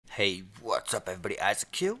Hey, what's up everybody,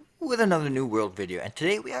 Isaac here with another New World video, and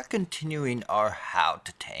today we are continuing our How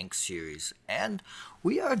to Tank series, and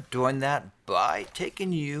we are doing that by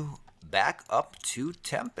taking you back up to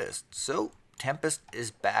Tempest. So Tempest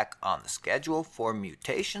is back on the schedule for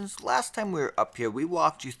mutations. Last time we were up here we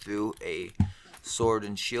walked you through a sword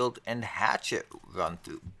and shield and hatchet run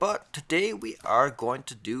through, but today we are going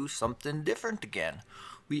to do something different again.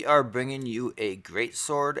 We are bringing you a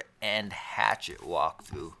GreatSword and hatchet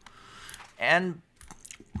walkthrough. And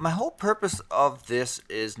my whole purpose of this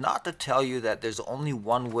is not to tell you that there's only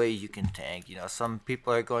one way you can tank. You know, some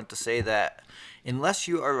people are going to say that unless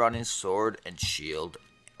you are running sword and shield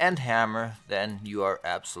and hammer, then you are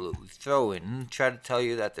absolutely throwing. And try to tell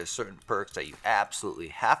you that there's certain perks that you absolutely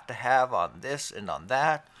have to have on this and on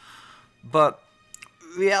that. But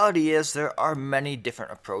reality is there are many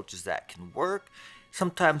different approaches that can work.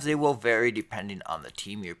 Sometimes they will vary depending on the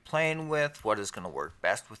team you're playing with, what is going to work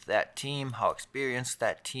best with that team, how experienced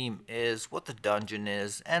that team is, what the dungeon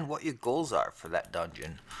is, and what your goals are for that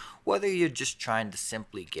dungeon. Whether you're just trying to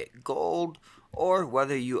simply get gold, or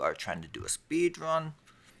whether you are trying to do a speed run,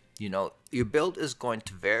 you know, your build is going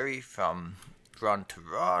to vary from run to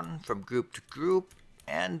run, from group to group,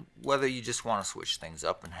 and whether you just want to switch things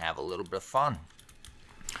up and have a little bit of fun.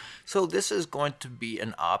 So this is going to be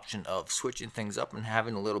an option of switching things up and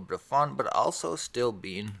having a little bit of fun, but also still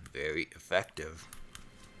being very effective.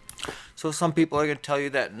 So some people are going to tell you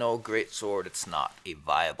that no, GreatSword, it's not a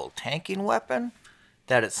viable tanking weapon,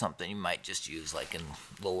 that it's something you might just use like in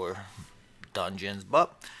lower dungeons,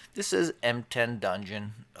 but this is M10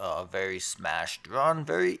 dungeon, very smashed run,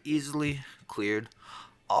 very easily cleared,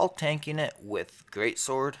 all tanking it with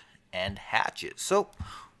GreatSword and hatchet. So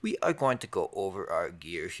we are going to go over our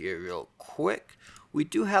gear here real quick. We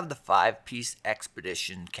do have the 5-piece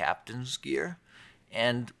Expedition Captain's gear,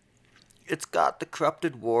 and it's got the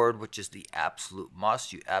Corrupted Ward, which is the absolute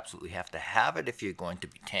must. You absolutely have to have it if you're going to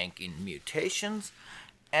be tanking mutations.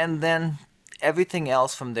 And then everything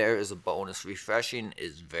else from there is a bonus. Refreshing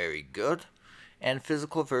is very good. And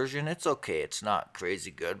physical version, it's okay, it's not crazy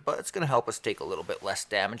good, but it's going to help us take a little bit less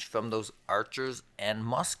damage from those archers and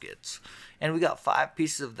muskets. And we got 5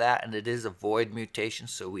 pieces of that, and it is a void mutation,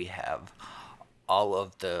 so we have all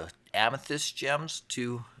of the amethyst gems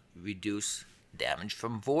to reduce damage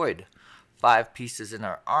from void. 5 pieces in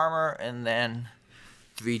our armor, and then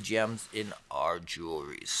 3 gems in our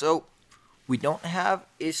jewelry. So we don't have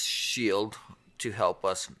a shield to help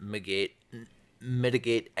us mitigate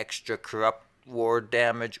extra corrupt ward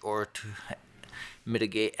damage, or to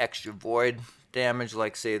mitigate extra void damage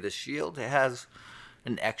like say the shield. It has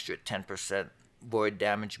an extra 10% void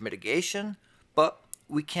damage mitigation, but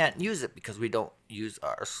we can't use it because we don't use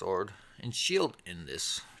our sword and shield in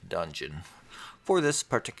this dungeon for this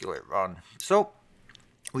particular run. So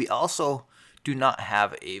we also do not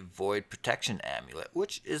have a void protection amulet,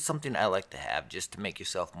 which is something I like to have just to make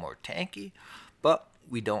yourself more tanky, but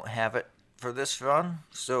we don't have it for this run,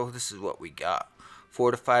 so this is what we got.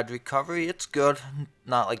 Fortified recovery, it's good,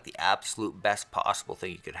 not like the absolute best possible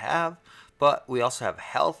thing you could have, but we also have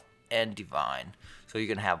health and divine, so you're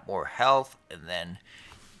gonna have more health, and then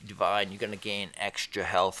divine, you're gonna gain extra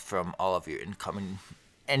health from all of your incoming,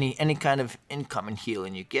 any kind of incoming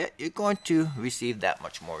healing you get, you're going to receive that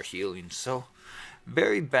much more healing. So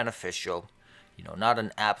very beneficial. You know, not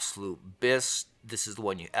an absolute beast. This is the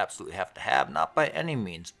one you absolutely have to have, not by any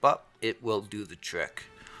means, but it will do the trick.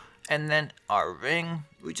 And then our ring,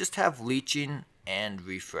 we just have leeching and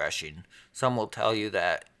refreshing. Some will tell you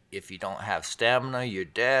that if you don't have stamina, you're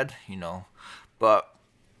dead, you know, but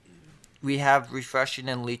we have refreshing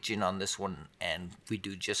and leeching on this one, and we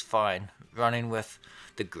do just fine. Running with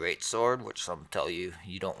the GreatSword, which some tell you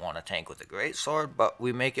you don't want to tank with the GreatSword, but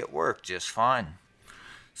we make it work just fine.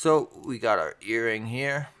 So we got our earring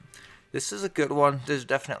here. This is a good one. There's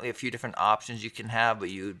definitely a few different options you can have, but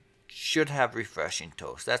you should have refreshing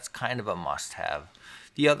toast. That's kind of a must-have.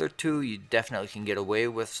 The other two, you definitely can get away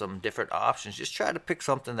with some different options. Just try to pick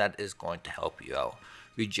something that is going to help you out.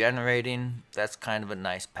 Regenerating, that's kind of a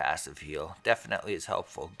nice passive heal. Definitely is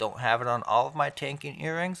helpful. Don't have it on all of my tanking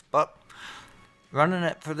earrings, but running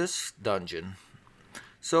it for this dungeon.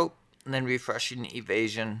 So, and then refreshing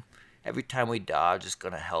evasion. Every time we dodge, it's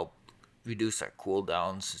going to help reduce our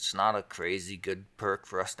cooldowns. It's not a crazy good perk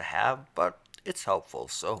for us to have, but it's helpful.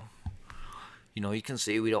 So, you know, you can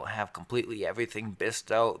see we don't have completely everything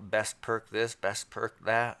best out, best perk this, best perk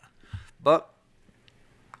that, but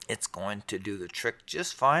it's going to do the trick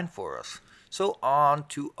just fine for us. So on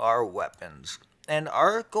to our weapons. And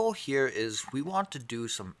our goal here is we want to do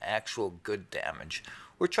some actual good damage.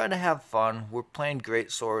 we're trying to have fun. We're playing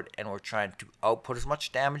GreatSword and we're trying to output as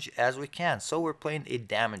much damage as we can. So we're playing a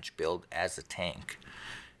damage build as a tank.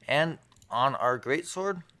 And on our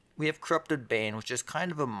GreatSword, we have Corrupted Bane, which is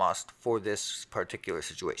kind of a must for this particular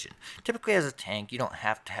situation. Typically as a tank, you don't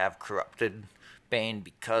have to have Corrupted Bane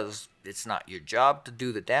because it's not your job to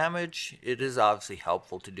do the damage. It is obviously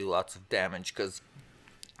helpful to do lots of damage because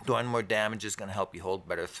doing more damage is going to help you hold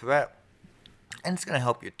better threat. And it's going to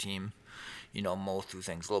help your team, mow through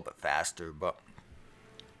things a little bit faster. But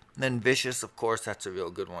then Vicious, of course, that's a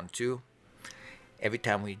real good one too. Every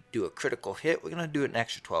time we do a critical hit, we're going to do an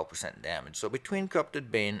extra 12% damage. So between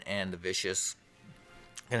Corrupted Bane and the Vicious,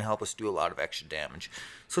 going to help us do a lot of extra damage.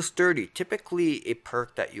 So Sturdy, typically a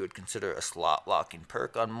perk that you would consider a slot locking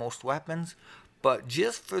perk on most weapons. But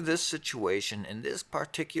just for this situation, in this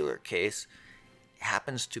particular case,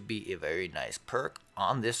 happens to be a very nice perk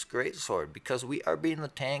on this GreatSword because we are being the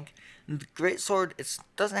tank. And the GreatSword, it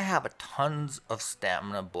doesn't have a tons of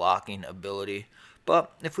stamina blocking ability,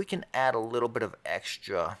 but if we can add a little bit of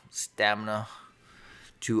extra stamina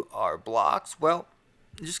to our blocks, well,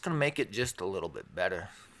 it's just going to make it just a little bit better.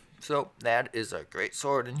 So that is our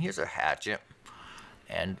GreatSword, and here's our Hatchet.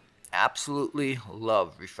 And absolutely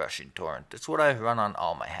love Refreshing Torrent. It's what I run on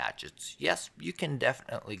all my hatchets. Yes, you can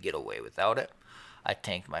definitely get away without it. I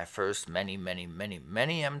tanked my first many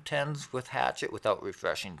M10s with Hatchet without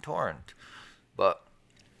Refreshing Torrent. But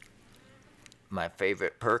my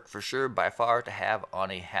favorite perk for sure by far to have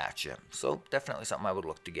on a Hatchet. So definitely something I would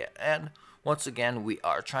look to get. And once again, we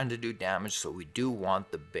are trying to do damage, so we do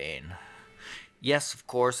want the Bane. Yes, of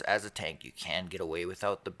course, as a tank you can get away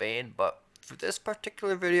without the Bane, but for this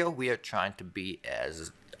particular video we are trying to be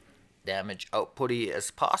as damage outputty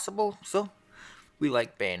as possible, so we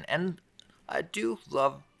like Bane. And I do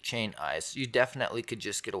love Chain Ice. You definitely could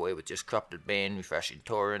just get away with just Corrupted Bane, Refreshing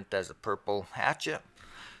Torrent as a purple Hatchet.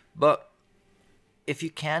 But if you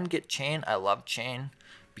can get Chain, I love Chain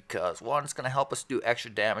because one, it's going to help us do extra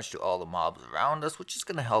damage to all the mobs around us, which is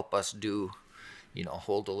going to help us do,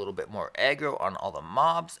 hold a little bit more aggro on all the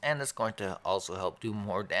mobs, and it's going to also help do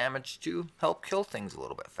more damage to help kill things a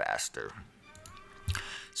little bit faster.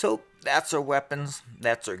 So that's our weapons,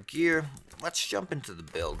 that's our gear. Let's jump into the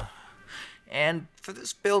build. And for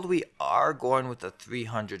this build, we are going with a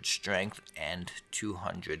 300 strength and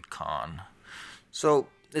 200 con. So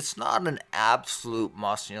it's not an absolute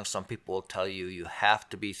must. Some people will tell you you have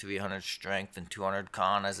to be 300 strength and 200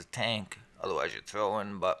 con as a tank, otherwise you're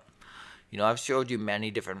throwing. But I've showed you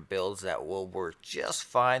many different builds that will work just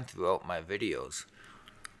fine throughout my videos.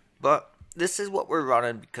 But this is what we're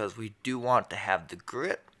running because we do want to have the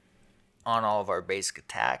grit on all of our basic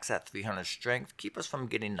attacks at 300 strength, keep us from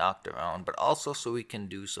getting knocked around, but also so we can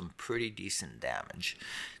do some pretty decent damage.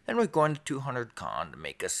 Then we're going to 200 con to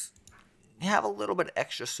make us have a little bit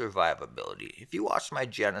extra survivability. If you watched my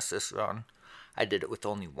Genesis run, I did it with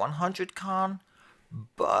only 100 con,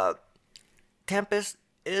 but Tempest,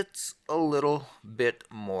 it's a little bit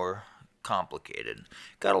more complicated.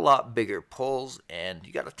 Got a lot bigger pulls, and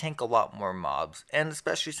you got to tank a lot more mobs, and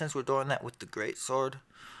especially since we're doing that with the GreatSword,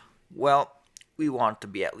 well, we want to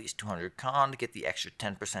be at least 200 con to get the extra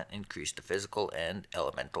 10% increase to physical and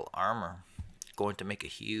elemental armor. It's going to make a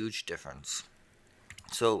huge difference.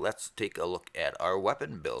 So let's take a look at our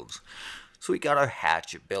weapon builds. So we got our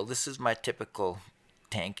Hatchet build. This is my typical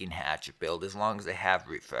tanking Hatchet build as long as I have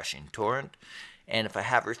Refreshing Torrent. And if I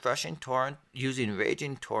have Refreshing Torrent, using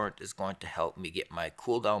Raging Torrent is going to help me get my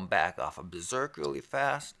cooldown back off of Berserk really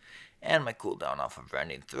fast, and my cooldown off of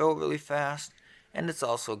Rending Throw really fast. And it's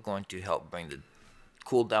also going to help bring the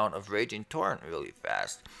cooldown of Raging Torrent really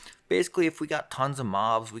fast. Basically, if we got tons of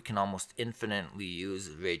mobs, we can almost infinitely use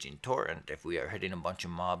Raging Torrent. If we are hitting a bunch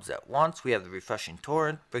of mobs at once, we have the Refreshing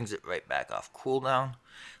Torrent, brings it right back off cooldown.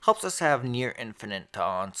 Helps us have near infinite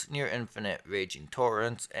taunts, near infinite Raging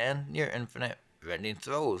Torrents, and near infinite Rending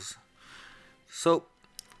Throws. So,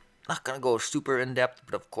 not going to go super in depth,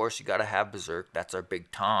 but of course you got to have Berserk. That's our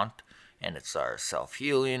big taunt. And it's our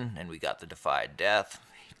self-healing, and we got the Defy Death.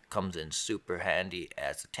 Comes in super handy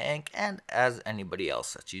as a tank and as anybody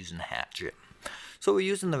else that's using Hatchet. So we're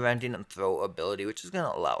using the Rending and Throw ability, which is going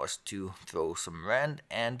to allow us to throw some rend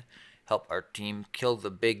and help our team kill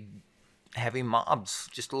the big heavy mobs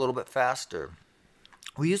just a little bit faster.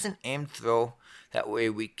 We use an aimed throw, that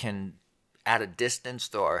way we can at a distance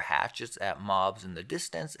throw our hatchets at mobs in the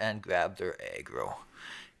distance and grab their aggro.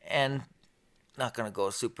 And not going to go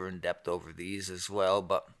super in depth over these as well,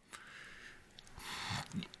 but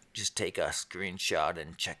just take a screenshot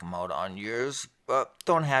and check them out on yours. But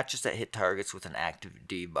throwing hatchets that hit targets with an active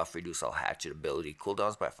debuff reduce all hatchet ability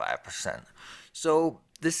cooldowns by 5%. So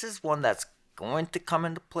this is one that's going to come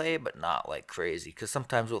into play, but not like crazy, because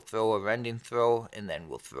sometimes we'll throw a rending throw and then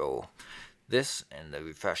we'll throw this and the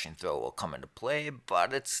refreshing throw will come into play,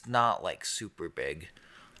 but it's not like super big.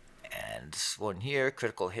 And this one here,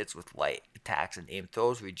 critical hits with light attacks and aim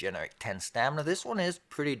throws regenerate 10 stamina. This one is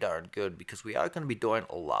pretty darn good because we are going to be doing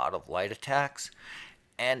a lot of light attacks,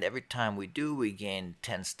 and every time we do, we gain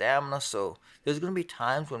 10 stamina. So there's going to be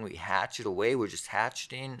times when we hatchet away, we're just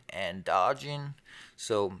hatcheting and dodging,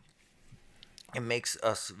 so it makes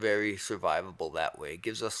us very survivable that way. It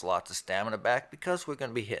gives us lots of stamina back because we're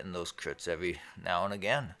going to be hitting those crits every now and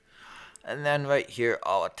again. And then right here,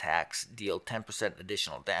 all attacks deal 10%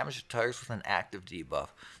 additional damage to targets with an active debuff.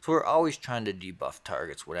 So we're always trying to debuff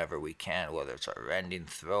targets whenever we can, whether it's our rending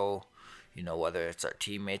throw, whether it's our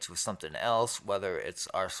teammates with something else, whether it's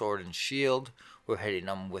our sword and shield. We're hitting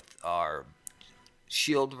them with our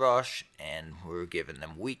shield rush and we're giving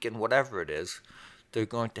them weaken, whatever it is. They're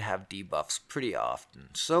going to have debuffs pretty often.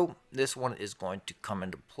 So this one is going to come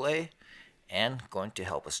into play and going to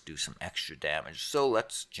help us do some extra damage. So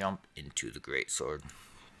let's jump into the GreatSword.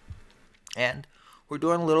 And we're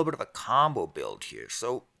doing a little bit of a combo build here.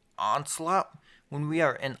 So Onslaught, when we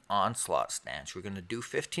are in Onslaught stance, we're going to do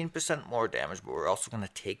 15% more damage, but we're also going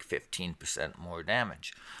to take 15% more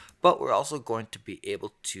damage. But we're also going to be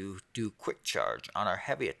able to do quick charge on our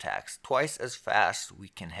heavy attacks. Twice as fast we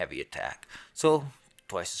can heavy attack. So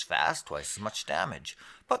twice as fast, twice as much damage,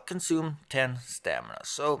 but consume 10 stamina.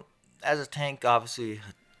 So as a tank, obviously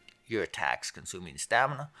your attacks consuming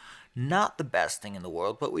stamina, not the best thing in the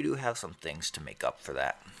world, but we do have some things to make up for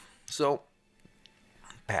that. So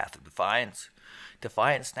Path of Defiance.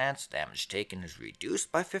 Defiant stance, damage taken is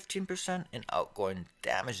reduced by 15% and outgoing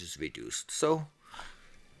damage is reduced. So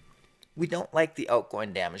we don't like the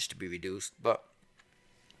outgoing damage to be reduced, but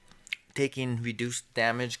taking reduced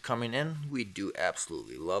damage coming in, we do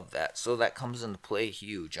absolutely love that. So that comes into play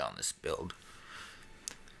huge on this build.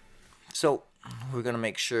 So we're going to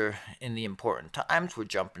make sure in the important times we're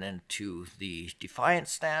jumping into the Defiant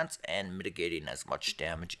stance and mitigating as much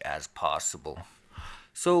damage as possible.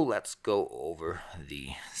 So let's go over the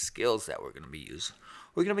skills that we're going to be using.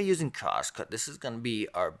 We're going to be using Crosscut. This is going to be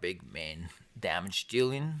our big main damage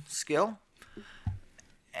dealing skill.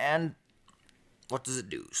 And what does it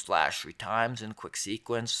do? Slash 3 times in quick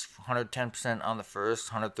sequence, 110% on the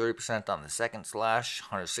first, 130% on the second slash,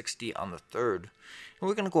 160 on the third. And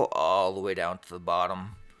we're going to go all the way down to the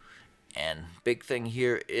bottom. And big thing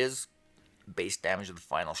here is base damage of the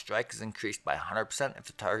final strike is increased by 100% if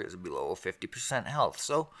the target is below 50% health.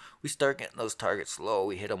 So we start getting those targets low,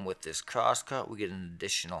 we hit them with this crosscut, we get an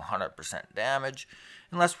additional 100% damage.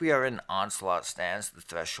 Unless we are in onslaught stance, the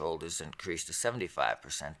threshold is increased to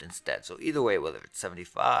 75% instead. So either way, whether it's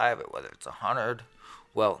 75 or whether it's 100,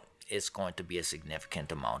 well, it's going to be a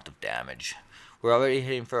significant amount of damage. We're already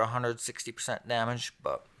hitting for 160% damage,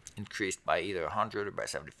 but increased by either 100 or by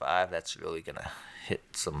 75, that's really going to hit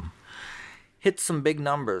some big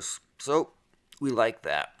numbers. So we like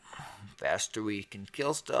that. Faster we can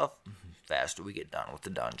kill stuff, faster we get done with the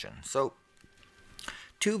dungeon. So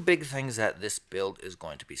two big things that this build is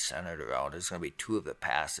going to be centered around is going to be two of the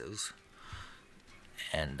passives.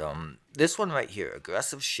 And this one right here,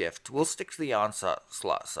 aggressive shift. We'll stick to the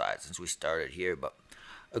onslaught side since we started here, but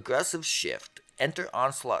aggressive shift. Enter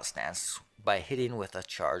onslaught stance by hitting with a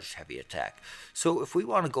charged heavy attack. So if we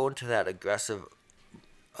want to go into that aggressive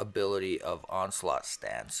ability of onslaught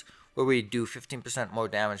stance where we do 15% more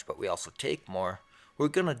damage but we also take more, we're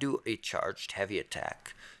going to do a charged heavy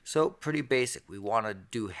attack. So pretty basic. We want to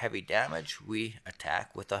do heavy damage, we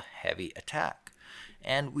attack with a heavy attack.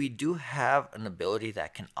 And we do have an ability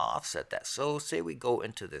that can offset that. So say we go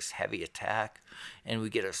into this heavy attack and we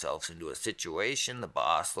get ourselves into a situation, the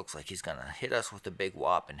boss looks like he's going to hit us with a big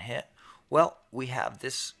whopping hit. Well, we have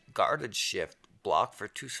this guarded shift, block for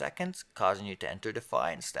 2 seconds, causing you to enter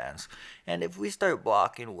Defiant stance. And if we start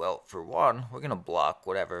blocking, well, for one, we're going to block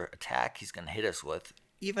whatever attack he's going to hit us with,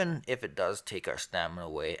 even if it does take our stamina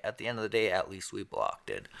away. At the end of the day, at least we blocked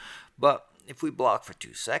it. But if we block for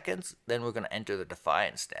 2 seconds, then we're going to enter the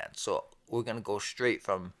Defiant stance. So we're going to go straight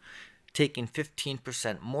from taking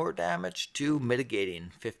 15% more damage to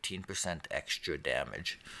mitigating 15% extra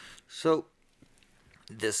damage. So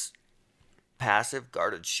this passive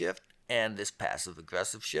guarded shift and this passive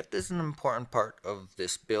aggressive shift is an important part of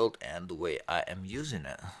this build and the way I am using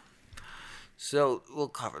it. So we'll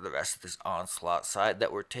cover the rest of this onslaught side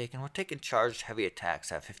that we're taking. We're taking charged heavy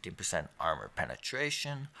attacks at 15% armor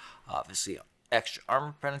penetration. Obviously extra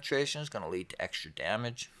armor penetration is going to lead to extra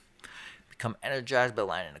damage. become energized by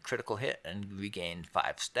landing a critical hit and regain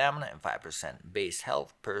 5 stamina and 5% base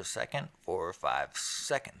health per second for 5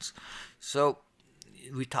 seconds. So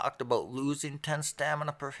we talked about losing 10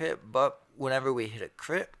 stamina per hit, but whenever we hit a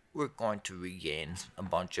crit, we're going to regain a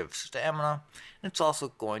bunch of stamina, and it's also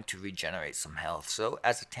going to regenerate some health. So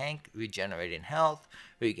as a tank, regenerating health,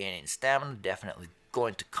 regaining stamina, definitely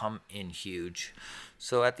going to come in huge.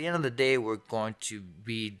 So at the end of the day, we're going to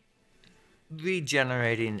be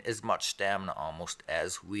regenerating as much stamina almost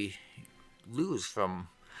as we lose from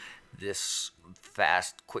this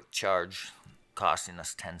fast quick charge costing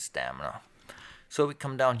us 10 stamina. So we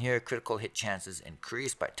come down here, critical hit chances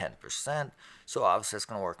increase by 10%. So obviously it's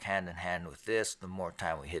going to work hand in hand with this. The more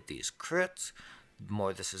time we hit these crits, the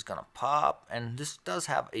more this is going to pop. And this does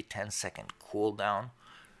have a 10-second cooldown.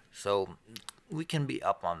 So we can be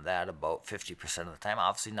up on that about 50% of the time.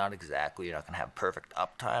 Obviously not exactly, you're not going to have perfect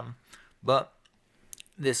uptime, but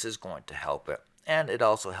this is going to help it. And it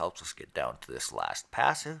also helps us get down to this last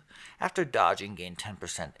passive. After dodging, gain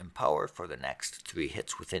 10% in power for the next 3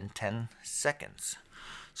 hits within 10 seconds.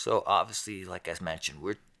 So obviously, like I mentioned,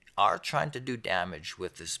 we are trying to do damage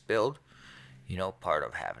with this build. You know, part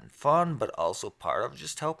of having fun, but also part of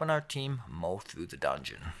just helping our team mow through the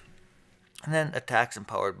dungeon. And then attacks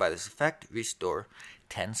empowered by this effect restore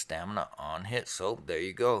 10 stamina on hit. So there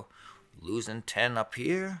you go. Losing 10 up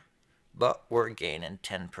here, but we're gaining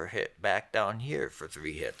 10 per hit back down here for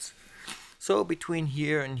 3 hits. So between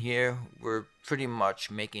here and here, we're pretty much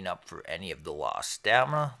making up for any of the lost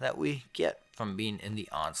stamina that we get from being in the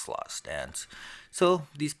onslaught stance. So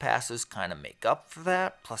these passes kind of make up for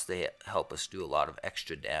that, plus they help us do a lot of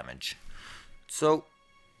extra damage. So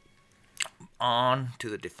on to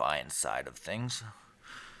the Defiance side of things.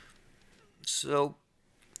 So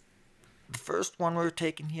the first one we're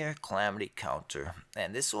taking here, Calamity Counter,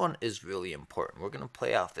 and this one is really important. We're going to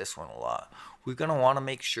play off this one a lot. We're going to want to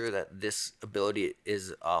make sure that this ability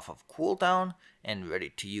is off of cooldown and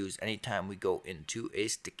ready to use anytime we go into a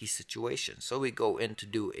sticky situation. So we go in to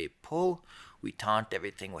do a pull, we taunt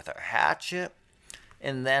everything with our Hatchet,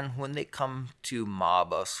 and then when they come to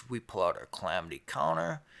mob us, we pull out our Calamity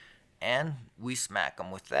Counter and we smack them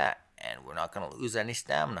with that. And we're not going to lose any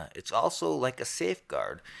stamina. It's also like a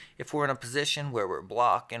safeguard. If we're in a position where we're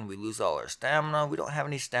blocking, we lose all our stamina, we don't have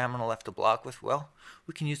any stamina left to block with, well,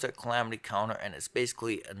 we can use our Calamity Counter, and it's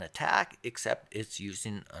basically an attack, except it's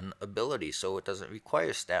using an ability, so it doesn't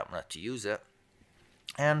require stamina to use it.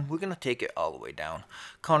 And we're going to take it all the way down.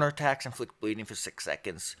 Counter attacks inflict bleeding for 6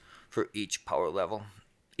 seconds for each power level.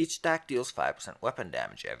 Each stack deals 5% weapon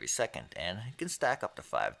damage every second, and it can stack up to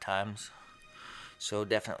 5 times. So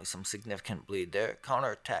definitely some significant bleed there.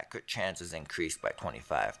 Counter attack crit chances increased by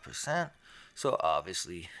 25%. So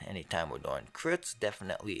obviously anytime we're doing crits,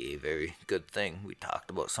 definitely a very good thing. We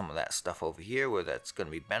talked about some of that stuff over here where that's going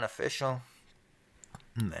to be beneficial.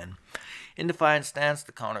 And then in Defiant Stance,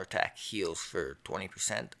 the counter attack heals for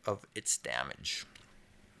 20% of its damage.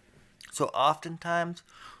 So oftentimes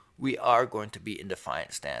we are going to be in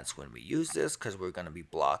Defiant Stance when we use this because we're going to be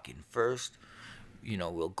blocking first. You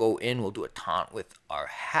know, we'll go in, we'll do a taunt with our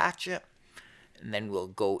Hatchet, and then we'll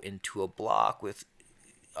go into a block with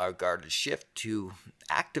our guarded shift to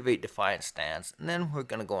activate Defiant Stance, and then we're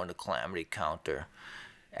going to go into Calamity Counter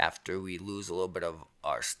after we lose a little bit of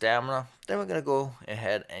our stamina. Then we're going to go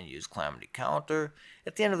ahead and use Calamity Counter.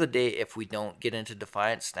 At the end of the day, if we don't get into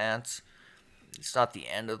Defiant Stance, it's not the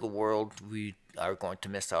end of the world. We are going to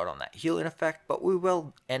miss out on that healing effect, but we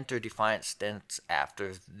will enter Defiant Stance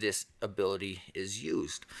after this ability is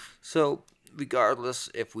used. So regardless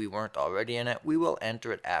if we weren't already in it, we will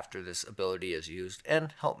enter it after this ability is used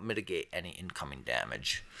and help mitigate any incoming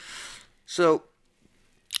damage. So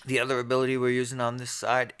the other ability we're using on this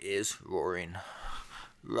side is Roaring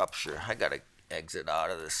Rupture. I gotta exit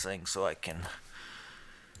out of this thing so I can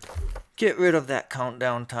get rid of that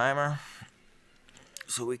countdown timer,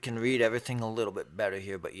 so we can read everything a little bit better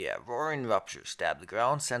here. But yeah, Roaring Rupture. Stab the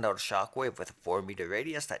ground, send out a shockwave with a 4-meter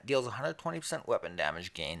radius that deals 120% weapon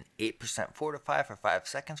damage, gain 8% fortify for 5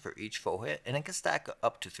 seconds for each foe hit, and it can stack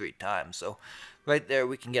up to 3 times. So right there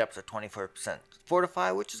we can get up to 24%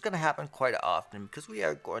 fortify, which is going to happen quite often because we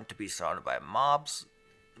are going to be surrounded by mobs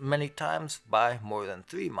many times, by more than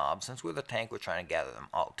 3 mobs. Since we're the tank, we're trying to gather them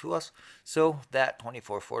all to us. So that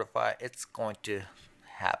 24 fortify, it's going to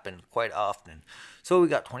happen quite often. So we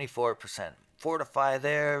got 24% fortify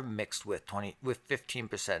there mixed with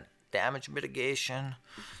 15% damage mitigation.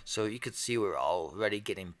 So you could see we're already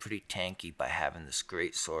getting pretty tanky by having this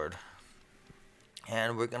GreatSword.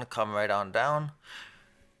 And we're going to come right on down.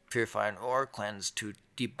 Purifying Ore, cleanse 2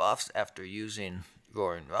 debuffs after using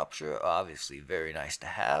Roaring Rupture, obviously very nice to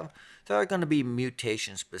have. There are going to be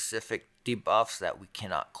mutation specific debuffs that we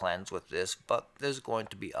cannot cleanse with this, but there's going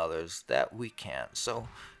to be others that we can, so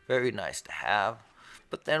very nice to have.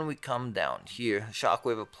 But then we come down here,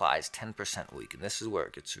 Shockwave applies 10% weaken. This is where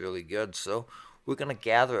it gets really good, so we're going to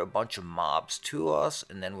gather a bunch of mobs to us,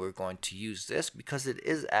 and then we're going to use this because it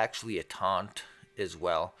is actually a taunt as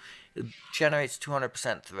well. It generates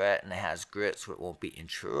 200% threat and it has grit, so it won't be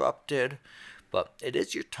interrupted, but it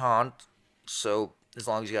is your taunt, so as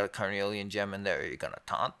long as you got a carnelian gem in there, you're going to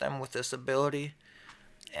taunt them with this ability,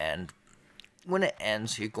 and when it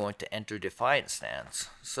ends, you're going to enter Defiant Stance.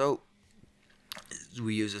 So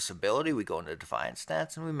we use this ability, we go into Defiant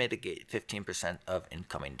Stance, and we mitigate 15% of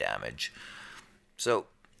incoming damage. So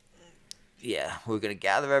yeah, we're going to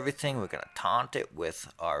gather everything, we're going to taunt it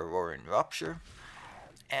with our Roaring Rupture,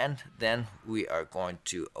 and then we are going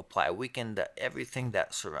to apply weaken to everything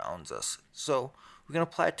that surrounds us. So we're going to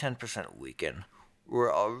apply 10% weaken.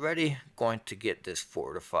 We're already going to get this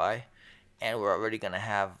Fortify, and we're already going to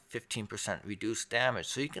have 15% reduced damage.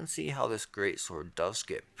 So you can see how this GreatSword does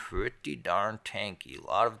get pretty darn tanky. A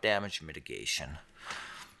lot of damage mitigation.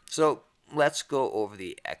 So let's go over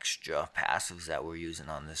the extra passives that we're using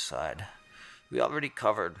on this side. We already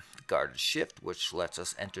covered the Guarded Shift, which lets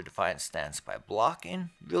us enter Defiant Stance by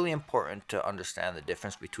blocking. Really important to understand the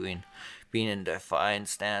difference between being in Defiant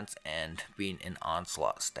Stance and being in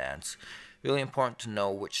Onslaught Stance. Really important to know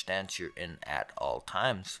which stance you're in at all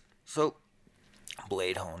times. So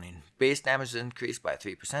Blade Honing. Base damage is increased by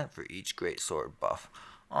 3% for each GreatSword buff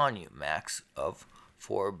on you, max of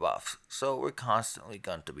 4 buffs. So we're constantly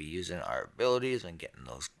going to be using our abilities and getting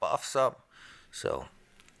those buffs up. So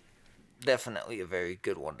definitely a very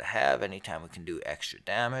good one to have anytime we can do extra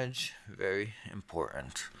damage. Very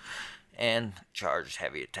important. And charged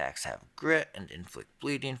heavy attacks have grit and inflict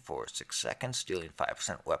bleeding for 6 seconds, dealing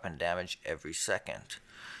 5% weapon damage every second.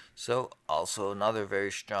 So also another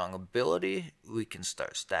very strong ability. We can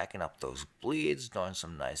start stacking up those bleeds, doing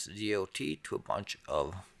some nice GOT to a bunch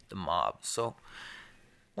of the mobs. So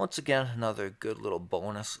once again, another good little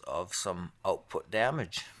bonus of some output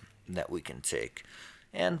damage that we can take.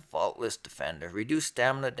 And Faultless Defender. Reduce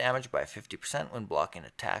stamina damage by 50% when blocking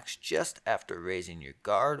attacks just after raising your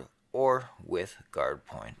guard or with guard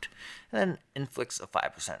point. And then inflicts a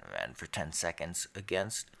 5% rend for 10 seconds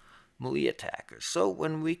against melee attackers. So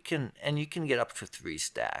when we can, and you can get up to 3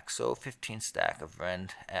 stacks, so 15 stack of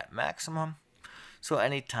rend at maximum. So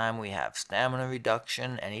anytime we have stamina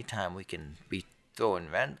reduction, anytime we can be throwing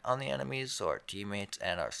rend on the enemies so our teammates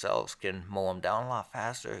and ourselves can mow them down a lot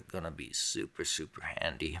faster, gonna be super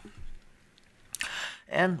handy.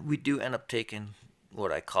 And we do end up taking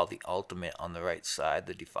what I call the ultimate on the right side,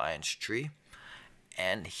 the Defiance Tree,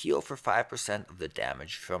 and heal for 5% of the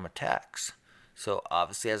damage from attacks. So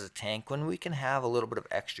obviously as a tank, when we can have a little bit of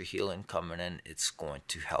extra healing coming in, it's going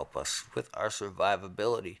to help us with our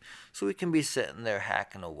survivability. So we can be sitting there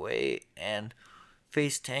hacking away and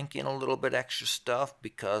face tanking a little bit extra stuff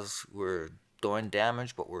because we're doing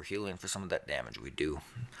damage, but we're healing for some of that damage we do.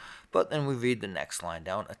 But then we read the next line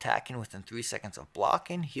down. Attacking within 3 seconds of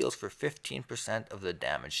blocking heals for 15% of the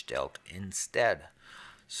damage dealt instead.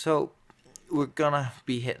 So we're gonna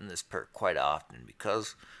be hitting this perk quite often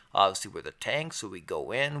because obviously we're the tank, so we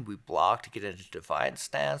go in, we block to get into Defiant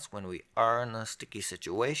Stance when we are in a sticky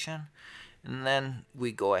situation, and then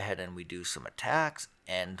we go ahead and we do some attacks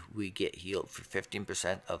and we get healed for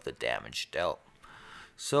 15% of the damage dealt.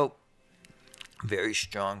 So very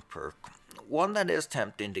strong perk. One that is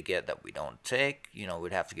tempting to get that we don't take,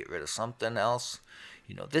 we'd have to get rid of something else.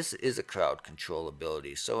 This is a crowd control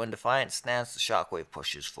ability. So in Defiant Stance, the Shockwave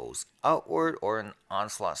pushes foes outward, or in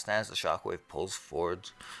Onslaught Stance, the Shockwave pulls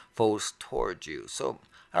foes towards you. So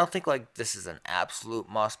I don't think this is an absolute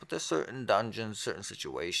must, but there's certain dungeons, certain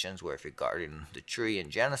situations where if you're guarding the tree in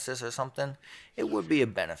Genesis or something, it would be a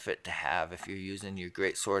benefit to have if you're using your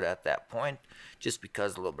GreatSword at that point, just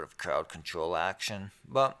because a little bit of crowd control action.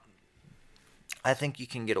 But I think you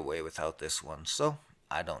can get away without this one, so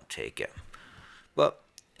I don't take it. But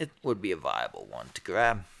it would be a viable one to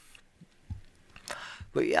grab.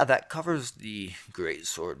 But yeah, that covers the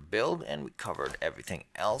GreatSword build, and we covered everything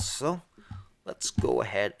else, so let's go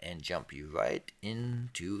ahead and jump you right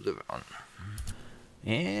into the run.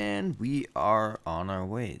 And we are on our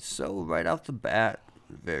way. So right off the bat,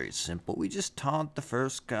 very simple. We just taunt the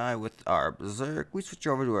first guy with our Berserk. We switch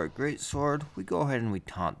over to our GreatSword. We go ahead and we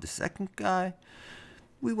taunt the second guy.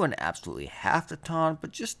 We wouldn't absolutely have to taunt,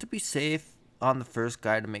 but just to be safe on the first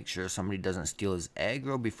guy, to make sure somebody doesn't steal his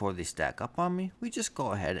aggro before they stack up on me, we just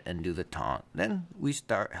go ahead and do the taunt. Then we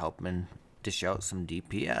start helping dish out some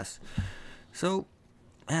DPS. So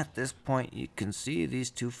At this point, you can see these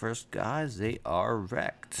two first guys, they are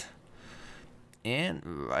wrecked. And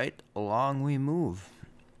right along we move.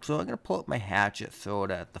 So I'm going to pull up my hatchet, throw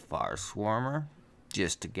it at the far swarmer,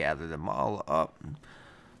 just to gather them all up.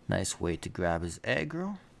 Nice way to grab his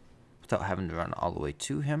aggro without having to run all the way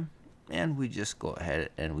to him. And we just go ahead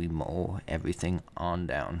and we mow everything on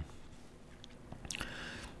down.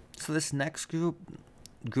 So this next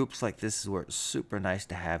groups like this is where it's super nice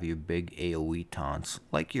to have your big AoE taunts,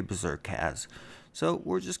 like your Berserk has. So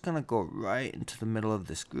we're just going to go right into the middle of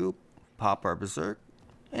this group, pop our Berserk,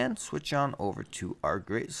 and switch on over to our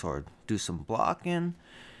GreatSword. Do some blocking,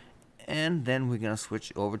 and then we're going to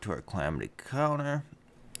switch over to our Calamity counter.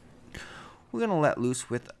 We're going to let loose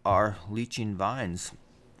with our Leeching Vines.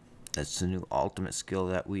 That's the new ultimate skill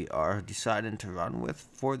that we are deciding to run with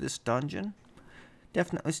for this dungeon.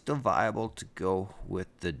 Definitely still viable to go with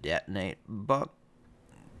the Detonate, but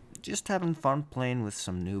just having fun playing with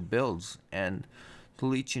some new builds. And the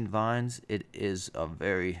Leeching Vines, it is a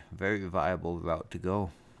very, very viable route to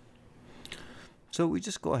go. So we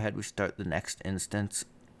just go ahead, we start the next instance.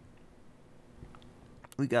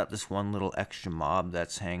 We got this one little extra mob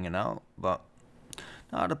that's hanging out, but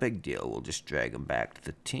not a big deal. We'll just drag them back to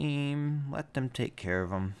the team, let them take care of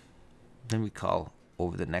them. Then we call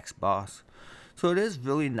over the next boss. So it is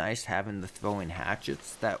really nice having the throwing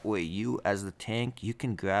hatchets. That way you, as the tank, you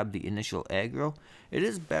can grab the initial aggro. It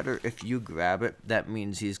is better if you grab it. That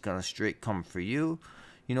means he's going to straight come for you.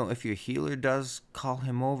 You know, if your healer does call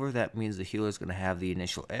him over, that means the healer is going to have the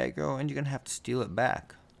initial aggro and you're going to have to steal it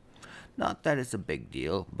back. Not that it's a big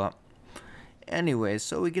deal, but anyways,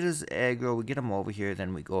 so we get his aggro, we get him over here,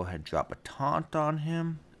 then we go ahead and drop a taunt on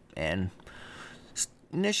him. And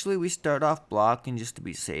initially we start off blocking just to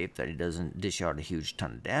be safe that he doesn't dish out a huge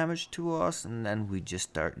ton of damage to us, and then we just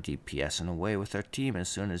start DPSing away with our team as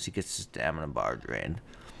soon as he gets his stamina bar drained.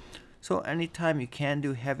 So anytime you can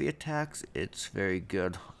do heavy attacks, it's very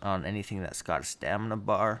good on anything that's got a stamina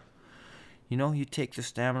bar. You know, you take the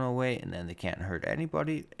stamina away and then they can't hurt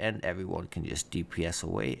anybody and everyone can just DPS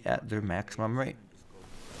away at their maximum rate.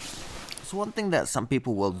 So one thing that some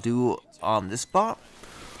people will do on this spot,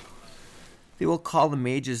 they will call the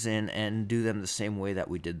mages in and do them the same way that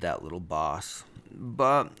we did that little boss.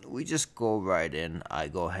 But we just go right in. I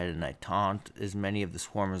go ahead and I taunt as many of the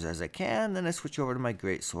swarmers as I can. Then I switch over to my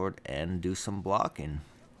GreatSword and do some blocking.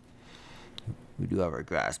 We do have our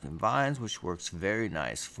Grasping Vines, which works very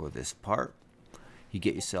nice for this part. You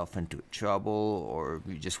get yourself into trouble, or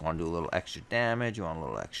you just want to do a little extra damage, you want a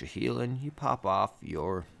little extra healing, you pop off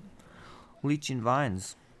your Leeching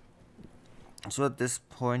Vines. So at this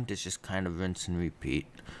point, it's just kind of rinse and repeat.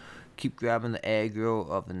 Keep grabbing the aggro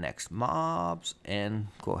of the next mobs and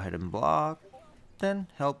go ahead and block, then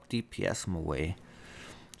help DPS them away.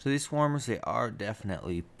 So these swarmers, they are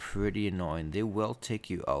definitely pretty annoying. They will take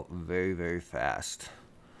you out very, very fast.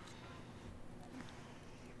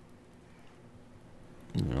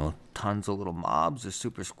 You know, tons of little mobs are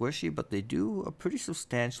super squishy, but they do a pretty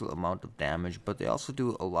substantial amount of damage, but they also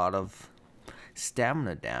do a lot of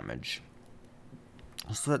stamina damage.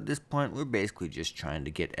 So at this point, we're basically just trying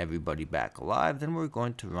to get everybody back alive, then we're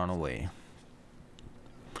going to run away.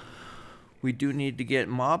 We do need to get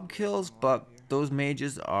mob kills, but those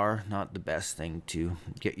mages are not the best thing to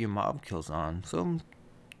get your mob kills on. So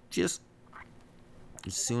just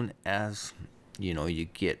as soon as, you know, you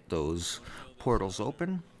get those portals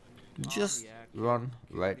open, just run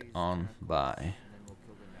right on by.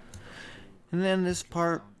 And then this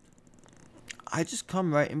part, I just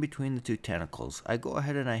come right in between the two tentacles. I go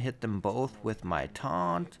ahead and I hit them both with my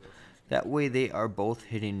taunt. That way they are both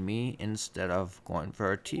hitting me instead of going for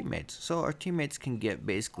our teammates. So our teammates can get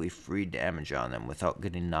basically free damage on them without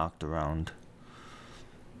getting knocked around.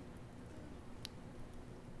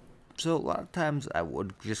 So a lot of times I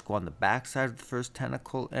would just go on the back side of the first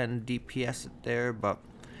tentacle and DPS it there, but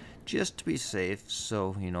just to be safe,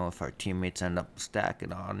 so you know, if our teammates end up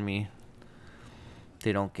stacking on me,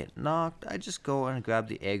 they don't get knocked, I just go and grab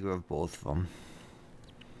the aggro of both of them.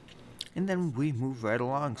 And then we move right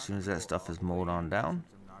along as soon as that stuff is mowed on down.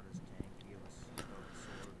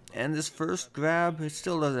 And this first grab, it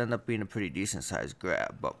still does end up being a pretty decent sized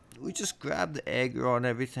grab, but we just grab the aggro on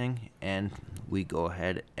everything and we go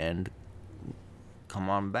ahead and come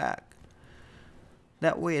on back.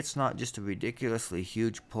 That way it's not just a ridiculously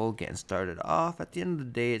huge pull getting started off. At the end of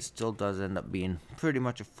the day, it still does end up being pretty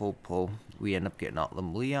much a full pull. We end up getting out the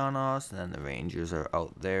melee on us, and then the rangers are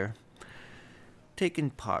out there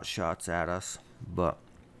taking pot shots at us, but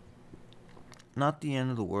not the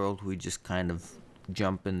end of the world. We just kind of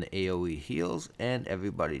jump in the AoE heals and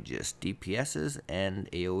everybody just DPSs and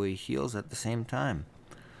AoE heals at the same time.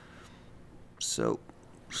 So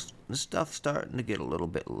the stuff's starting to get a little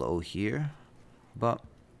bit low here, but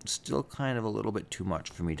still kind of a little bit too much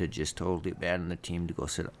for me to just totally abandon the team to go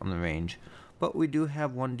sit on the range. But we do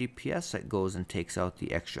have one DPS that goes and takes out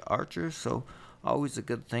the extra archer, so always a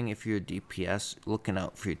good thing if you're a DPS looking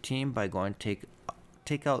out for your team by going to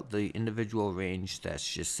take out the individual range that's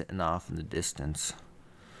just sitting off in the distance.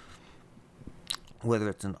 Whether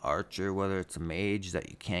it's an archer, whether it's a mage that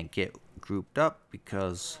you can't get grouped up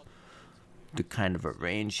because they're kind of a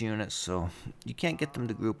range unit, so you can't get them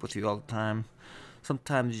to group with you all the time.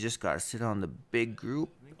 Sometimes you just gotta sit on the big group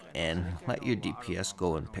and let your DPS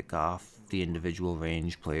go and pick off the individual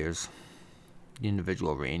range players. The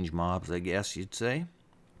individual range mobs, I guess you'd say.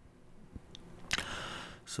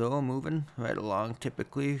 So moving right along,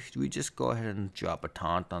 typically we just go ahead and drop a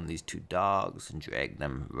taunt on these two dogs and drag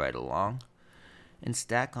them right along and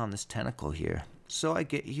stack on this tentacle here. So I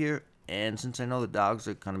get here, and since I know the dogs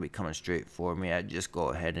are going to be coming straight for me, I just go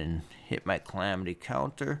ahead and hit my calamity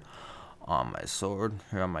counter on my sword,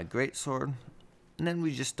 or on my GreatSword, and then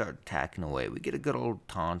we just start attacking away. We get a good old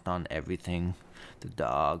taunt on everything, the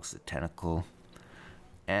dogs, the tentacle,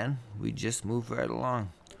 and we just move right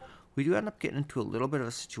along. We do end up getting into a little bit of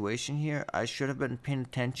a situation here. I should have been paying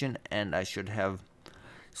attention, and I should have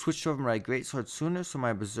switched over my GreatSword sooner, so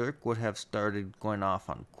my Berserk would have started going off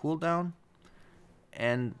on cooldown.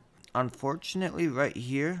 And unfortunately, right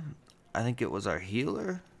here, I think it was our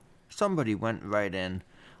healer, somebody went right in.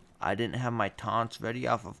 I didn't have my taunts ready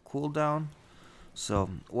off of cooldown, so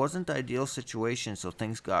it wasn't the ideal situation, so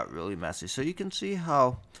things got really messy. So you can see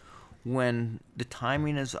how when the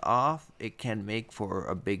timing is off, it can make for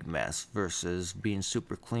a big mess versus being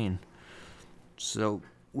super clean. So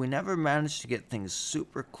we never managed to get things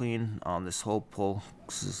super clean on this whole pull.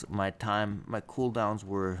 My cooldowns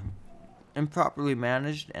were improperly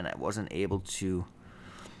managed, and I wasn't able to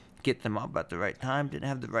get them up at the right time. Didn't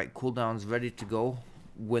have the right cooldowns ready to go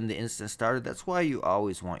when the instance started. That's why you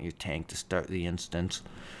always want your tank to start the instance,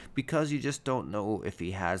 because you just don't know if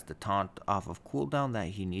he has the taunt off of cooldown that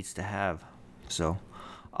he needs to have. So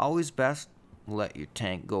always best let your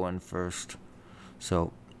tank go in first.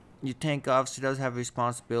 So your tank obviously does have a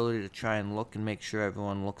responsibility to try and look and make sure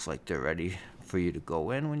everyone looks like they're ready for you to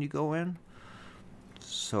go in when you go in.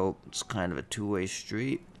 So it's kind of a two-way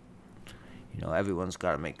street. You know, everyone's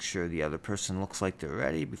got to make sure the other person looks like they're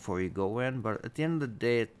ready before you go in. But at the end of the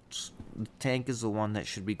day, the tank is the one that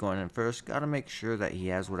should be going in first. Got to make sure that he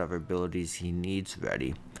has whatever abilities he needs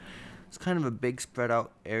ready. It's kind of a big spread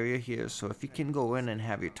out area here. So if you can go in and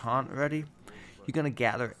have your taunt ready, you're going to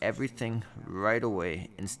gather everything right away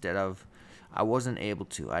instead of, I wasn't able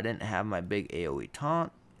to. I didn't have my big AoE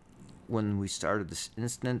taunt when we started this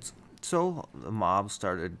instance. So the mobs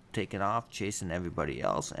started taking off, chasing everybody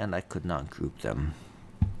else, and I could not group them.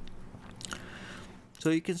 So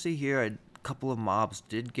you can see here, a couple of mobs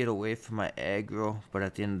did get away from my aggro, but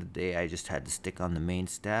at the end of the day, I just had to stick on the main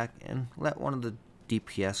stack and let one of the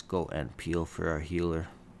DPS go and peel for our healer.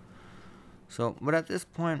 So, but at this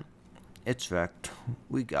point, it's wrecked.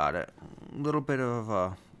 We got it. A little bit of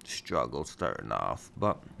a struggle starting off,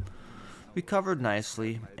 but we covered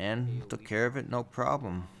nicely and took care of it, no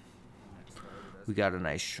problem. We got a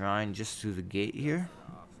nice shrine just through the gate here.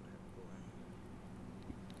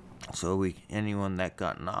 So anyone that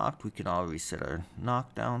got knocked, we can all reset our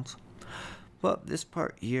knockdowns. But this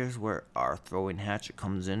part here is where our throwing hatchet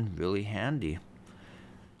comes in really handy.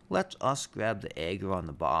 Lets us grab the aggro on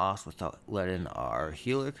the boss without letting our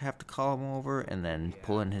healer have to call him over and then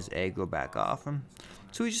pulling his aggro back off him.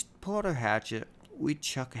 So we just pull out our hatchet, we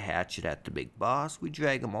chuck a hatchet at the big boss, we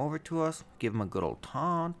drag him over to us, give him a good old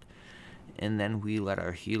taunt, and then we let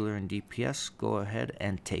our healer and DPS go ahead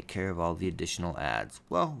and take care of all the additional adds.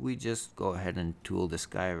 Well, we just go ahead and tool this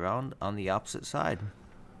guy around on the opposite side.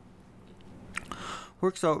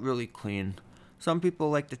 Works out really clean. Some people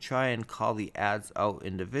like to try and call the adds out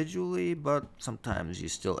individually, but sometimes you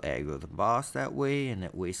still aggro the boss that way, and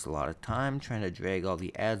it wastes a lot of time trying to drag all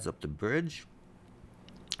the adds up the bridge.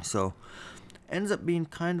 So, ends up being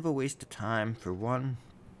kind of a waste of time for one,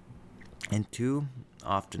 and two,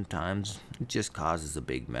 oftentimes it just causes a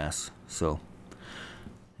big mess. So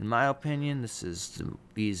in my opinion, this is the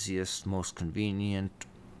easiest, most convenient,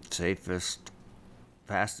 safest,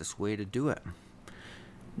 fastest way to do it.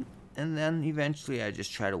 And then eventually I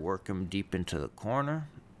just try to work him deep into the corner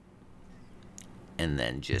and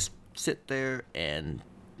then just sit there and,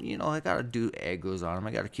 you know, I gotta do aggros on him.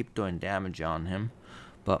 I gotta keep doing damage on him,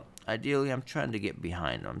 but ideally I'm trying to get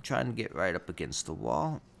behind him. I'm trying to get right up against the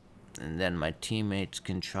wall, and then my teammates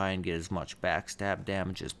can try and get as much backstab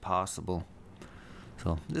damage as possible.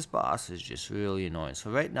 So this boss is just really annoying. So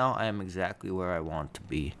right now I am exactly where I want to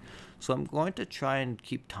be. So I'm going to try and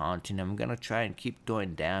keep taunting him. I'm going to try and keep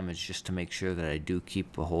doing damage just to make sure that I do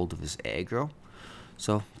keep a hold of his aggro.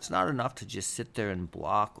 So it's not enough to just sit there and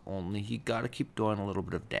block only. You got to keep doing a little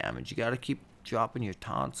bit of damage. You got to keep dropping your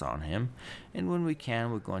taunts on him. And when we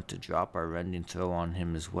can, we're going to drop our rending throw on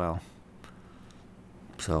him as well.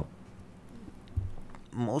 So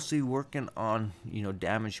mostly working on,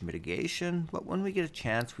 damage mitigation, but when we get a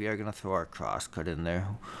chance, we are going to throw our crosscut in there,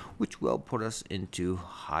 which will put us into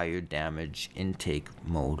higher damage intake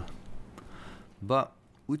mode. But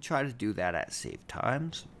we try to do that at safe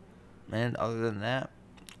times, and other than that,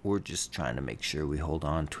 we're just trying to make sure we hold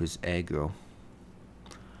on to his aggro.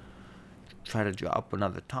 Try to drop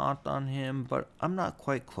another taunt on him, but I'm not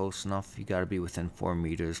quite close enough. You got to be within 4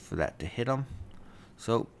 meters for that to hit him.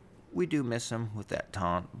 So we do miss him with that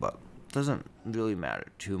taunt, but doesn't really matter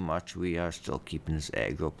too much. We are still keeping his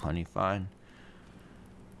aggro plenty fine.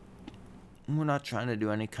 We're not trying to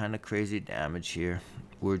do any kind of crazy damage here.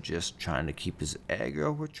 We're just trying to keep his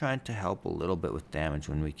aggro. We're trying to help a little bit with damage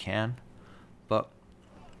when we can. But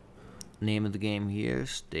name of the game here,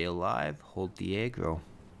 stay alive, hold the aggro.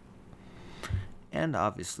 And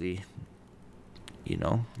obviously, you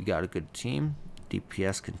got a good team.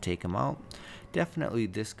 DPS can take him out. Definitely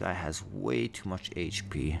this guy has way too much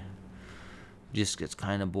HP. Just gets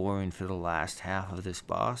kind of boring for the last half of this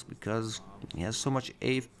boss because he has so much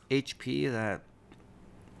HP that,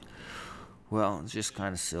 well, it's just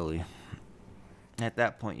kind of silly. At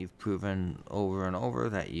that point, you've proven over and over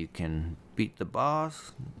that you can beat the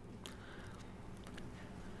boss.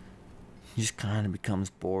 It just kind of becomes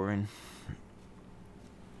boring.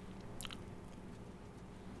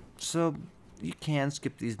 So you can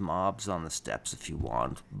skip these mobs on the steps if you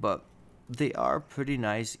want, but they are pretty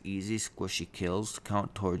nice, easy, squishy kills to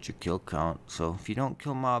count towards your kill count. So if you don't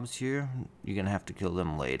kill mobs here, you're going to have to kill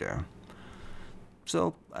them later.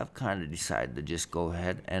 So I've kind of decided to just go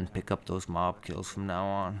ahead and pick up those mob kills from now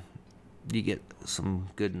on. You get some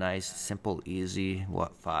good, nice, simple, easy,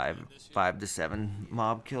 5 to 7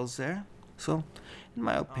 mob kills there. So in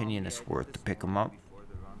my opinion, it's worth to pick them up.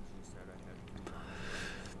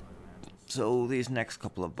 So these next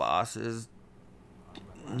couple of bosses,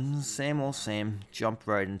 same old same, jump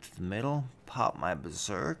right into the middle, pop my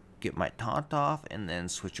berserk, get my taunt off, and then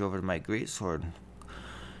switch over to my GreatSword.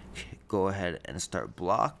 Go ahead and start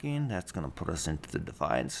blocking. That's going to put us into the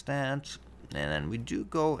Defiant stance, and then we do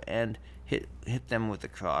go and hit them with the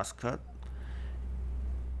crosscut,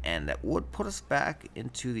 and that would put us back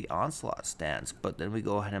into the Onslaught stance, but then we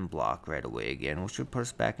go ahead and block right away again, which would put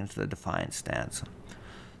us back into the Defiant stance.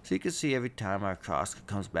 So you can see every time our crosscut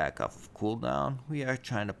comes back off of cooldown, we are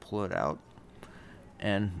trying to pull it out.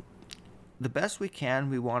 And the best we can,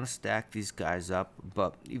 we want to stack these guys up,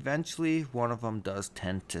 but eventually one of them does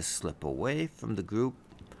tend to slip away from the group.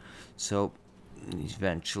 So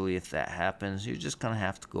eventually if that happens, you're just going to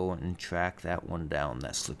have to go and track that one down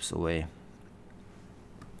that slips away.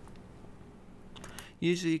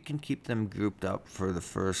 Usually you can keep them grouped up for the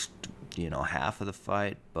first, half of the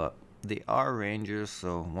fight, but they are rangers,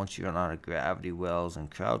 so once you run out of gravity wells and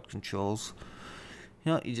crowd controls,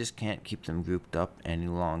 you just can't keep them grouped up any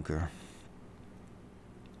longer.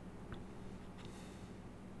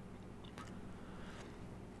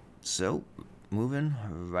 So, moving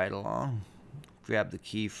right along, grab the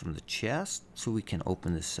key from the chest so we can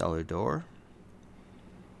open the cellar door.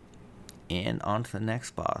 And on to the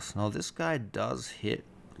next boss. Now this guy does hit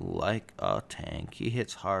like a tank. He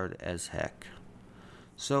hits hard as heck.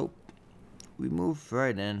 So we move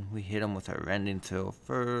right in, we hit him with our rending throw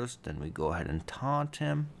first, then we go ahead and taunt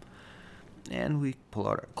him, and we pull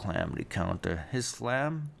out our calamity counter. His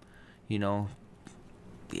slam, yeah,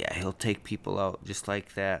 he'll take people out just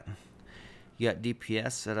like that. You got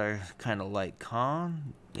DPS that are kind of like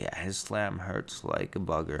Khan, yeah, his slam hurts like a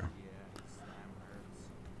bugger.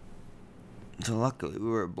 So luckily we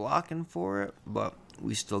were blocking for it, but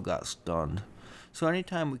we still got stunned. So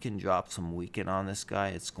anytime we can drop some weaken on this guy,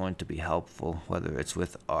 it's going to be helpful, whether it's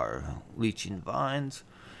with our leeching vines,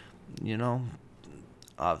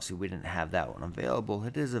 obviously we didn't have that one available.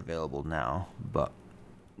 It is available now, but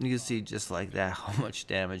you can see just like that how much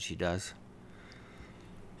damage he does.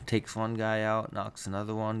 Takes one guy out, knocks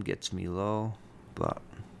another one, gets me low, but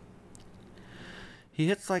he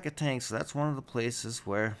hits like a tank, so that's one of the places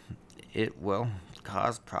where it will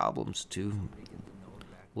cause problems to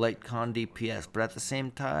light con DPS. But at the same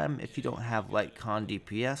time, if you don't have light con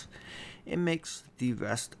DPS, it makes the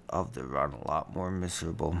rest of the run a lot more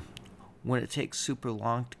miserable. When it takes super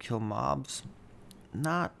long to kill mobs,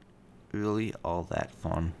 not really all that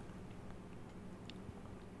fun.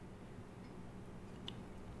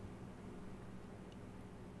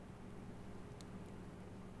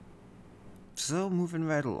 So moving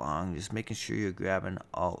right along, just making sure you're grabbing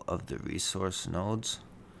all of the resource nodes.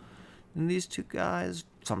 And these two guys,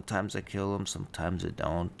 sometimes I kill them, sometimes I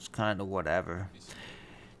don't. It's kind of whatever.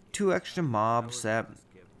 Two extra mobs that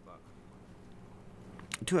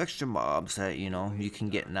you know you can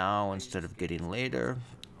get now instead of getting later.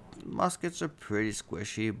 Muskets are pretty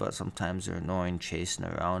squishy, but sometimes they're annoying chasing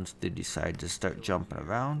around if they decide to start jumping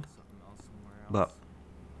around. But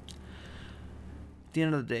at the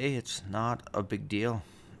end of the day, it's not a big deal.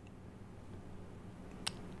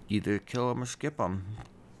 Either kill them or skip them.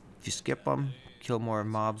 If you skip them, kill more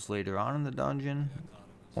mobs later on in the dungeon.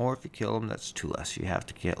 Or if you kill them, that's two less you have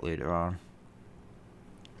to get later on.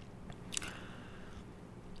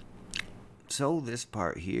 So this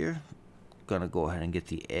part here, gonna go ahead and get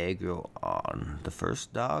the aggro on the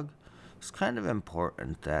first dog. It's kind of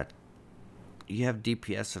important that you have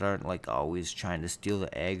DPS that aren't like always trying to steal the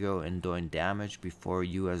aggro and doing damage before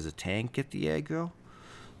you as a tank get the aggro.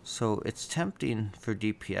 So it's tempting for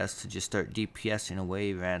DPS to just start DPSing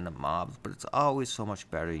away random mobs, but it's always so much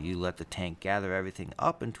better you let the tank gather everything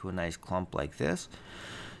up into a nice clump like this.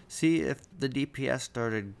 See, if the DPS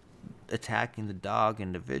started attacking the dog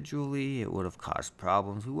individually, it would have caused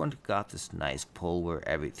problems. We wouldn't have got this nice pull where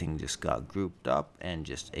everything just got grouped up and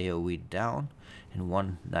just AoE'd down in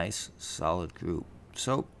one nice solid group.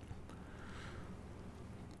 So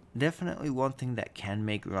definitely one thing that can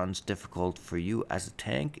make runs difficult for you as a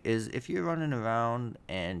tank is if you're running around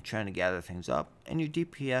and trying to gather things up and your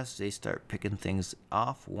DPS, they start picking things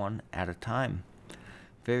off one at a time.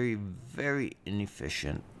 Very, very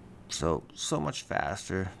inefficient. So much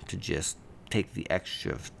faster to just take the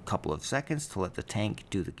extra couple of seconds to let the tank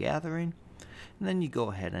do the gathering, and then you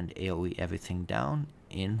go ahead and AoE everything down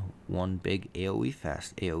in one big AoE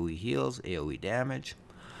fest. AoE heals, AoE damage.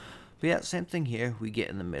 But yeah, same thing here. We get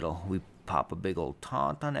in the middle. We pop a big old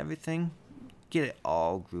taunt on everything. Get it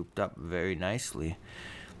all grouped up very nicely.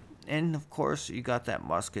 And of course, you got that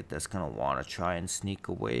musket that's going to want to try and sneak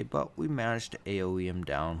away, but we managed to AoE him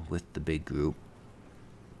down with the big group.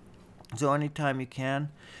 So anytime you can,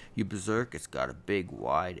 you berserk. It's got a big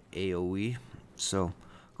wide AoE. So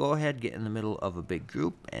go ahead, get in the middle of a big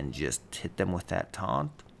group and just hit them with that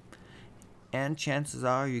taunt. And chances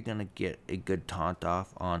are you're going to get a good taunt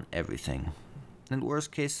off on everything. In the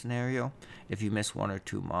worst case scenario, if you miss one or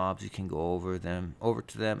two mobs, you can go over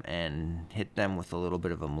to them and hit them with a little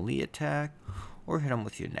bit of a melee attack, or hit them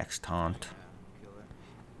with your next taunt.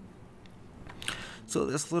 So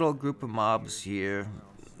this little group of mobs here,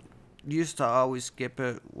 used to always skip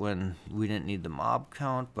it when we didn't need the mob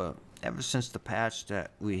count, but ever since the patch that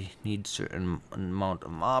we need certain amount of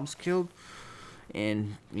mobs killed,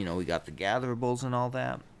 and you know we got the gatherables and all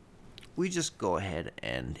that, we just go ahead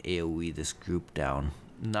and AoE this group down.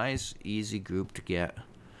 Nice easy group to get,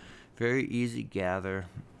 very easy gather,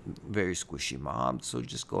 very squishy mobs, so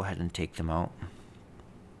just go ahead and take them out.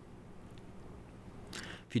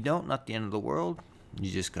 If you don't, not the end of the world.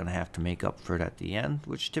 You're just going to have to make up for it at the end,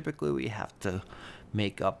 which typically we have to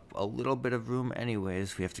make up a little bit of room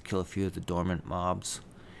anyways. We have to kill a few of the dormant mobs,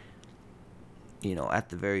 you know, at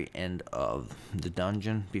the very end of the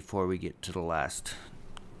dungeon before we get to the last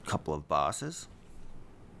couple of bosses.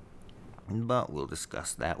 But we'll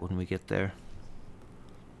discuss that when we get there.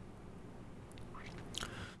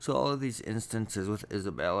 So all of these instances with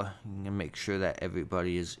Isabella, you can make sure that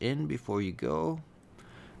everybody is in before you go,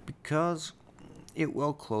 because it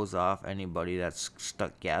will close off anybody that's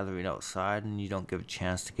stuck gathering outside and you don't give a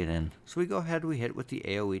chance to get in. So we go ahead, we hit with the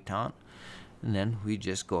AoE taunt, and then we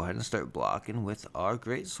just go ahead and start blocking with our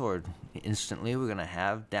GreatSword. Instantly we're going to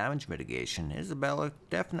have damage mitigation. Isabella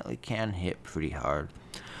definitely can hit pretty hard.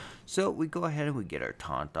 So we go ahead and we get our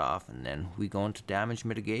taunt off, and then we go into damage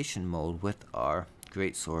mitigation mode with our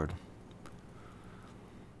GreatSword.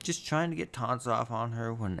 Just trying to get taunts off on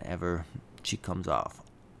her whenever she comes off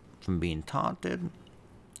from being taunted,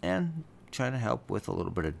 and trying to help with a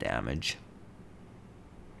little bit of damage.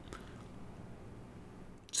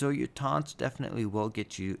 So your taunts definitely will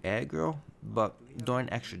get you aggro, but doing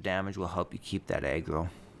extra damage will help you keep that aggro.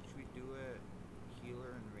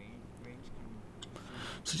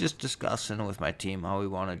 So just discussing with my team how we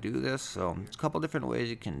want to do this. So there's a couple different ways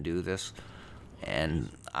you can do this,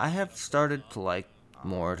 and I have started to like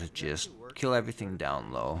more to just kill everything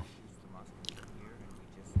down low.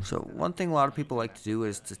 So one thing a lot of people like to do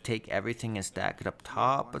is to take everything and stack it up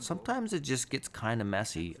top, but sometimes it just gets kind of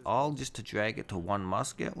messy, all just to drag it to one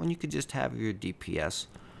musket, when you could just have your DPS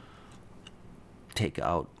take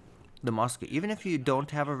out the musket. Even if you don't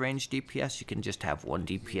have a ranged DPS, you can just have one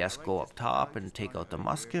DPS go up top and take out the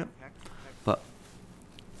musket. But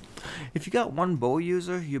If you got one bow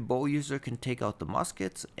user, your bow user can take out the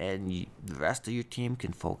muskets, and the rest of your team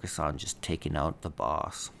can focus on just taking out the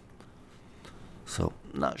boss. So,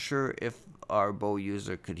 not sure if our bow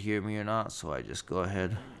user could hear me or not, so I just go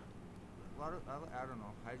ahead. I don't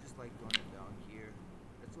know. I just like doing it down here.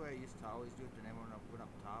 That's why I used to always do it, and everyone went up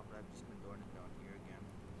top, but I've just been doing it down here again.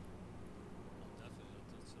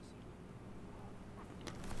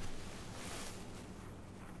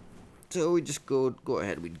 So we just go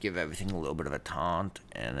ahead, we'd give everything a little bit of a taunt,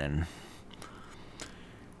 and then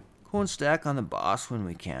go and stack on the boss when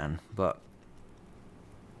we can. But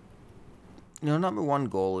number one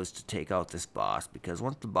goal is to take out this boss, because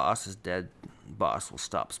once the boss is dead, the boss will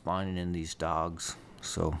stop spawning in these dogs.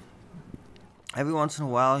 So every once in a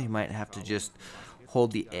while, you might have to just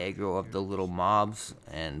hold the aggro of the little mobs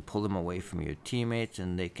and pull them away from your teammates,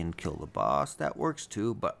 and they can kill the boss. That works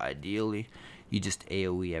too, but ideally, you just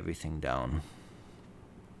AoE everything down.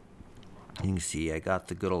 You can see I got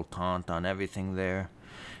the good old taunt on everything there.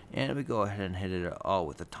 And we go ahead and hit it all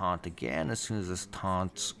with a taunt again as soon as this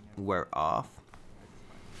taunts wear off.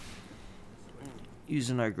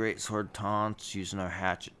 Using our GreatSword taunts, using our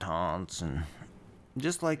Hatchet taunts, and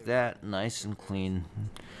just like that, nice and clean.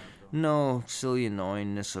 No silly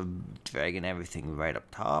annoyingness of dragging everything right up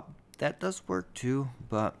top. That does work too,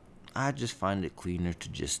 but I just find it cleaner to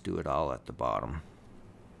just do it all at the bottom.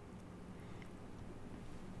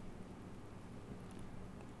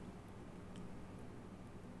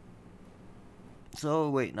 So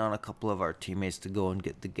waiting on a couple of our teammates to go and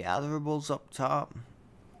get the gatherables up top,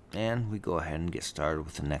 and we go ahead and get started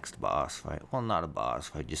with the next boss fight. Well, not a boss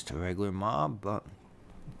fight, just a regular mob, but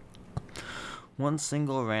one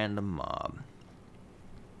single random mob.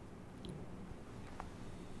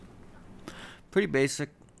 Pretty basic,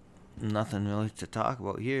 nothing really to talk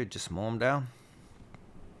about here, just mow them down.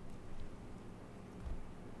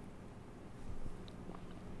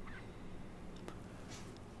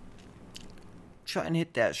 Try and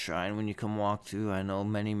hit that shrine when you come walk through. I know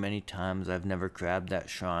many times I've never grabbed that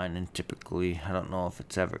shrine, and typically I don't know if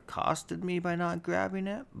it's ever costed me by not grabbing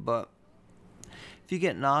it, but if you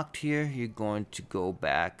get knocked here, you're going to go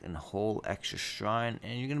back and hold extra shrine,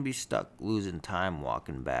 and you're going to be stuck losing time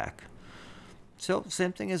walking back. So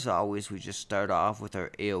same thing as always, we just start off with our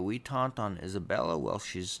AoE taunt on Isabella while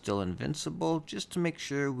she's still invincible, just to make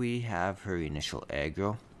sure we have her initial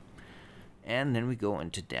aggro. And then we go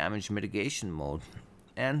into damage mitigation mode,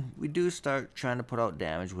 and we do start trying to put out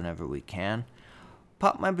damage whenever we can.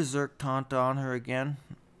 Pop my berserk taunt on her again.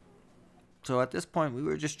 So at this point we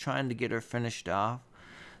were just trying to get her finished off.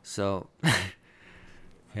 So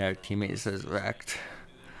yeah, our teammate says wrecked.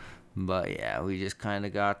 But yeah, we just kind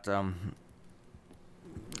of got I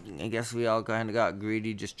guess we all kind of got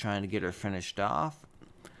greedy just trying to get her finished off.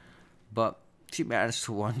 But she managed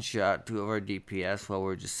to one-shot 2 of our DPS while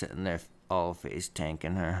we're just sitting there all face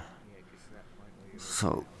tanking her.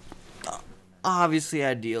 So obviously,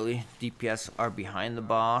 ideally, DPS are behind the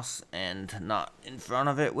boss and not in front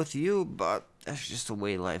of it with you, but that's just the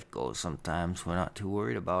way life goes sometimes. We're not too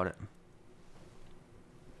worried about it.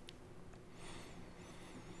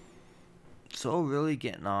 So really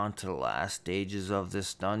getting on to the last stages of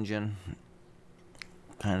this dungeon.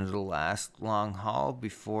 Kind of the last long haul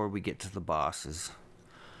before we get to the bosses.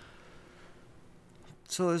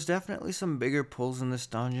 So there's definitely some bigger pulls in this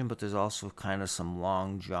dungeon, but there's also kind of some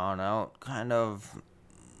long drawn out, kind of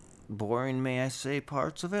boring, may I say,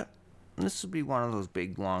 parts of it. And this would be one of those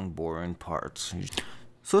big, long, boring parts.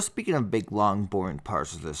 So speaking of big, long, boring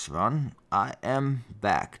parts of this run, I am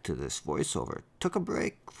back to this voiceover. Took a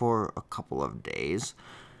break for a couple of days,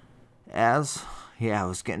 as I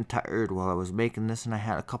was getting tired while I was making this, and I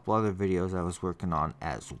had a couple other videos I was working on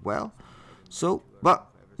as well. So, but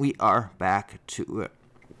we are back to it.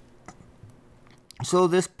 So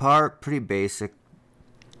this part, pretty basic.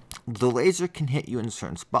 The laser can hit you in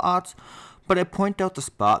certain spots, but I point out the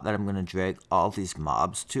spot that I'm going to drag all these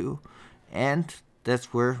mobs to, and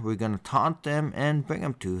that's where we're going to taunt them and bring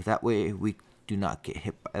them to. That way we do not get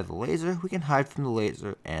hit by the laser. We can hide from the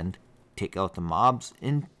laser and take out the mobs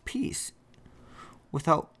in peace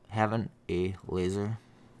without having a laser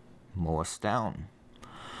mow us down.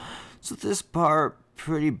 So this part,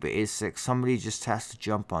 pretty basic. Somebody just has to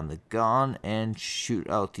jump on the gun and shoot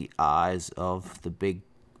out the eyes of the big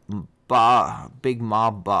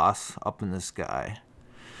mob boss up in the sky.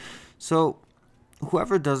 So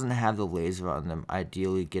whoever doesn't have the laser on them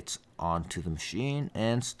ideally gets onto the machine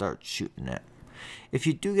and starts shooting it. If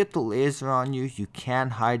you do get the laser on you, you can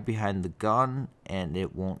hide behind the gun and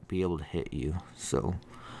it won't be able to hit you. So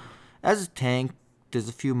as a tank, there's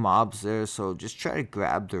a few mobs there, so just try to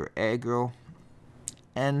grab their aggro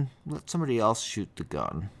and let somebody else shoot the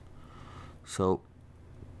gun. So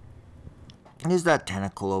there's that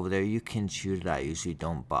tentacle over there. You can shoot it. I usually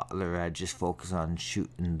don't bother. I just focus on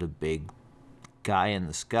shooting the big guy in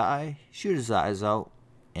the sky, shoot his eyes out,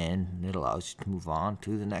 and it allows you to move on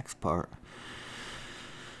to the next part.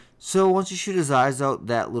 So once you shoot his eyes out,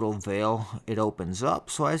 that little veil, it opens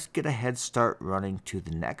up. So I get a head start running to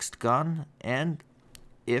the next gun. And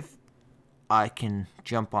if I can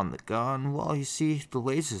jump on the gun, well, you see the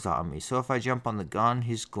laser's on me. So if I jump on the gun,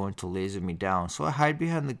 he's going to laser me down. So I hide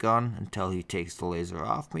behind the gun until he takes the laser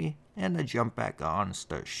off me. And I jump back on and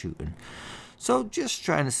start shooting. So just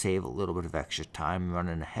trying to save a little bit of extra time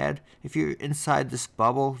running ahead. If you're inside this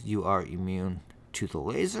bubble, you are immune to the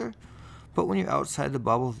laser. But when you're outside the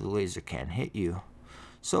bubble, the laser can't hit you.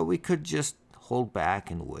 So we could just hold back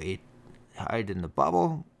and wait, hide in the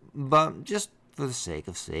bubble. But just for the sake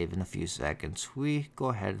of saving a few seconds, we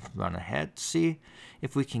go ahead and run ahead, see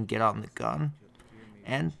if we can get on the gun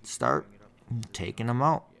and start taking them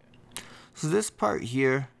out. So this part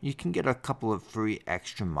here, you can get a couple of free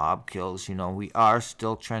extra mob kills. You know, we are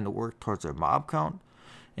still trying to work towards our mob count.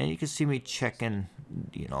 And you can see me checking,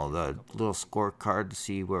 you know, the little scorecard to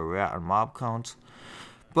see where we're at on mob counts.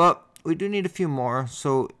 But we do need a few more.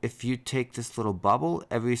 So if you take this little bubble,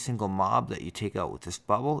 every single mob that you take out with this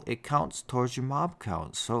bubble, it counts towards your mob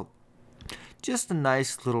count. So just a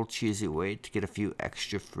nice little cheesy way to get a few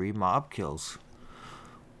extra free mob kills.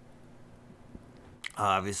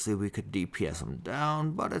 Obviously we could DPS them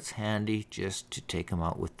down, but it's handy just to take them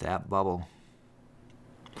out with that bubble.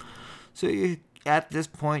 So at this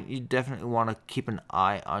point, you definitely want to keep an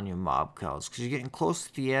eye on your mob counts, because you're getting close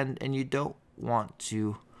to the end and you don't want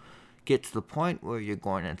to get to the point where you're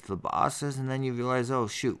going into the bosses and then you realize, oh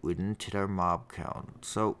shoot, we didn't hit our mob count.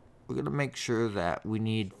 So we're going to make sure that we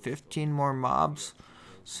need 15 more mobs.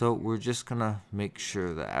 So we're just going to make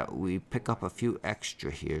sure that we pick up a few extra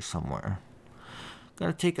here somewhere.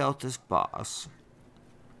 Gonna take out this boss.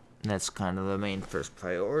 That's kind of the main first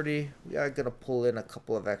priority. We are going to pull in a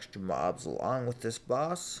couple of extra mobs along with this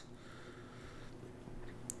boss.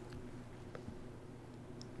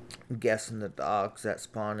 I'm guessing the dogs that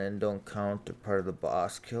spawn in don't count. They're part of the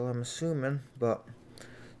boss kill, I'm assuming. But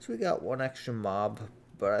so we got one extra mob.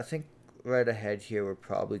 But I think right ahead here we're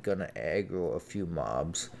probably going to aggro a few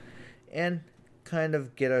mobs. And kind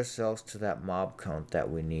of get ourselves to that mob count that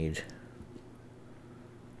we need.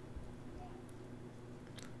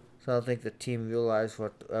 So I don't think the team realized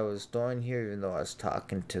what I was doing here, even though I was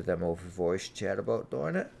talking to them over voice chat about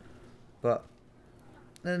doing it. But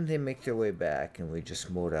then they make their way back and we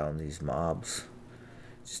just mow down these mobs.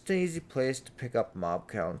 Just an easy place to pick up mob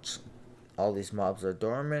counts. All these mobs are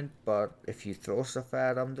dormant, but if you throw stuff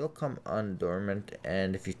at them, they'll come undormant.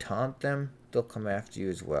 And if you taunt them, they'll come after you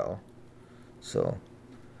as well. So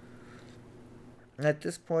at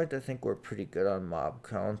this point, I think we're pretty good on mob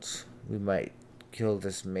counts. We might kill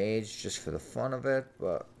this mage just for the fun of it,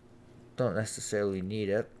 but don't necessarily need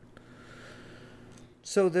it.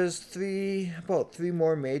 So there's about three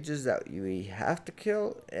more mages that we have to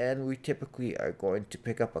kill, and we typically are going to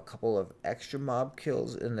pick up a couple of extra mob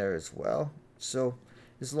kills in there as well. So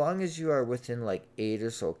as long as you are within like 8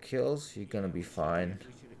 or so kills, you're gonna be fine.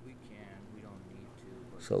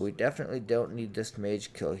 So we definitely don't need this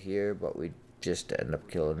mage kill here, but we just end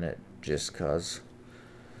up killing it just cause.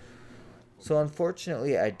 So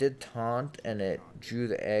unfortunately I did taunt and it drew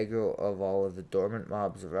the aggro of all of the dormant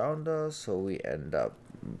mobs around us, so we end up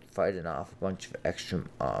fighting off a bunch of extra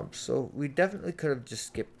mobs. So we definitely could have just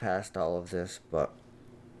skipped past all of this, but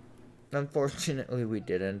unfortunately we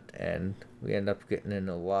didn't, and we end up getting in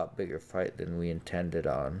a lot bigger fight than we intended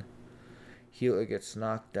on. Healer gets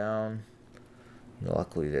knocked down.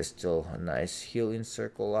 Luckily there's still a nice healing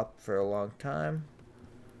circle up for a long time.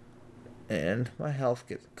 And my health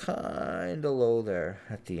gets kind of low there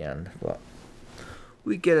at the end, but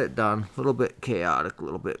we get it done. A little bit chaotic, a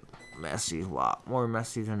little bit messy, a lot more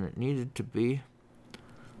messy than it needed to be.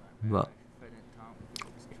 But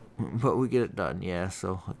we get it done, yeah.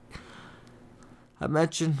 So I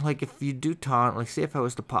mentioned, like, if you do taunt, like, say if I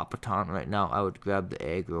was to pop a taunt right now, I would grab the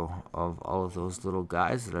aggro of all of those little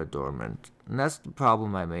guys that are dormant. And that's the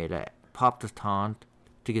problem I made. I popped a taunt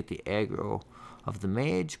to get the aggro of the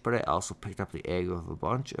mage, but I also picked up the aggro of a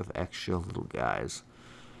bunch of extra little guys.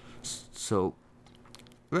 So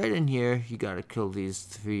right in here, you gotta kill these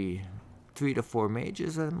three to four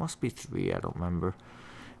mages. It must be 3, I don't remember.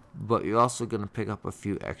 But you're also gonna pick up a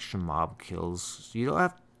few extra mob kills. You don't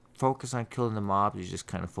have to focus on killing the mobs, you just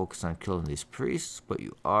kind of focus on killing these priests, but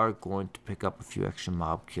you are going to pick up a few extra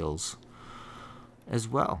mob kills as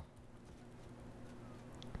well.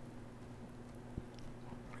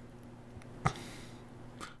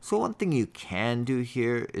 So one thing you can do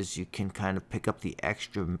here is you can kind of pick up the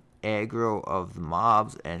extra aggro of the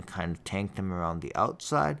mobs and kind of tank them around the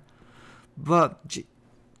outside. But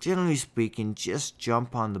generally speaking, just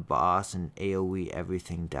jump on the boss and AoE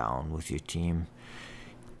everything down with your team.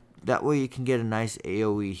 That way you can get a nice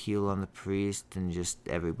AoE heal on the priest and just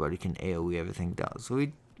everybody can AoE everything down. So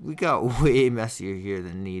we got way messier here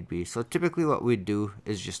than need be. So typically what we'd do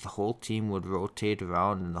is just the whole team would rotate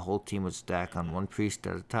around and the whole team would stack on one priest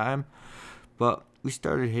at a time. But we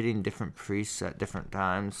started hitting different priests at different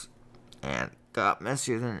times and got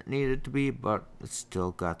messier than it needed to be, but it still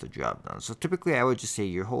got the job done. So typically I would just say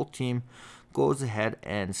your whole team goes ahead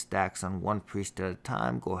and stacks on one priest at a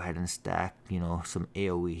time. Go ahead and stack, some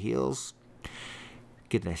AoE heals.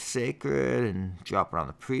 Get a sacred and drop it on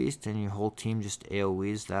the priest, and your whole team just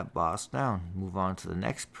AoEs that boss down. Move on to the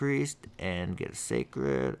next priest and get a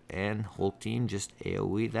sacred, and whole team just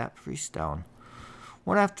AoE that priest down.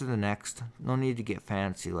 One after the next. No need to get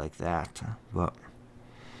fancy like that. But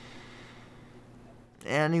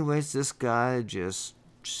anyways, this guy just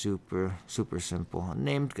super simple. A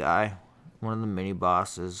named guy. One of the mini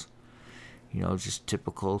bosses. Just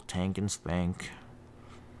typical tank and spank.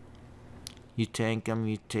 You tank him,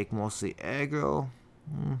 you take mostly aggro,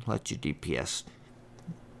 let your DPS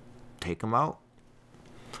take him out.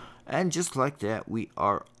 And just like that, we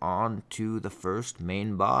are on to the first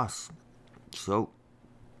main boss. So,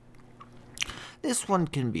 this one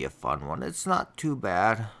can be a fun one. It's not too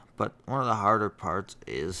bad, but one of the harder parts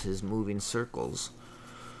is his moving circles.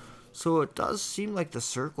 So it does seem like the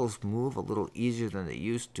circles move a little easier than they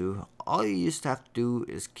used to. All you used to have to do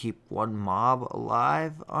is keep one mob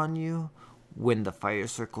alive on you when the fire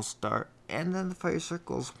circles start, and then the fire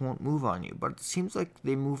circles won't move on you. But it seems like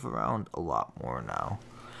they move around a lot more now.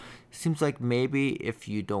 It seems like maybe if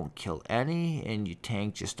you don't kill any and you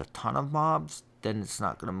tank just a ton of mobs, then it's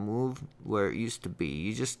not going to move where it used to be.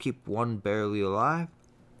 You just keep one barely alive,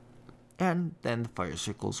 and then the fire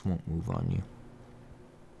circles won't move on you.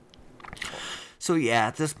 So yeah,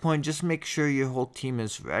 at this point, just make sure your whole team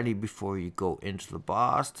is ready before you go into the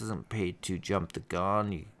boss. Doesn't pay to jump the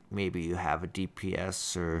gun. Maybe you have a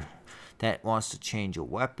DPS or that wants to change a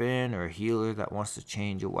weapon, or a healer that wants to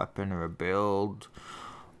change a weapon or a build,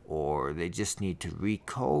 or they just need to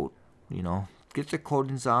recoat. Get their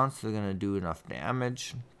coatings on so they're gonna do enough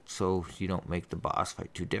damage, so you don't make the boss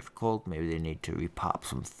fight too difficult. Maybe they need to repop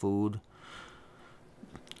some food,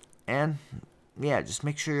 and yeah, just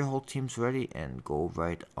make sure your whole team's ready and go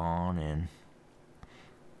right on in.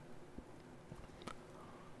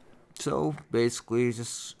 So basically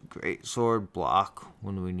just GreatSword block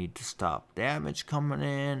when we need to stop damage coming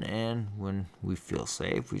in, and when we feel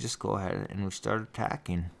safe we just go ahead and we start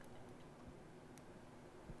attacking.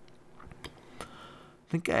 I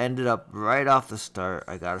think I ended up right off the start.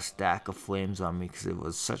 I got a stack of flames on me because it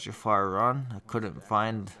was such a far run. I couldn't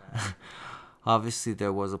find obviously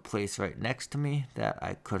there was a place right next to me that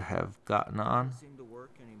I could have gotten on. It didn't seem to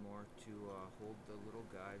work anymore to hold the little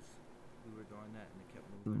guys. We were doing that and it kept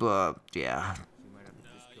moving. But yeah, So you might have to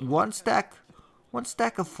just kill one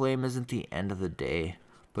stack of flame isn't the end of the day,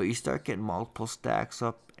 but you start getting multiple stacks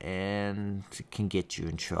up and it can get you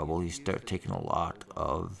in trouble. You start taking a lot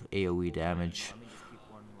of AoE damage, Let me just keep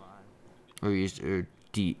one alive. or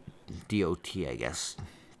DOT, I guess,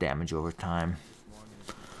 damage over time.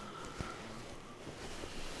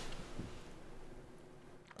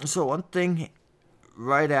 So one thing,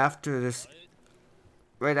 right after this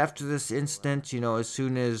instant, as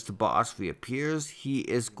soon as the boss reappears, he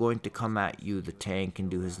is going to come at you, the tank, and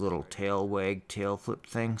do his little tail wag, tail flip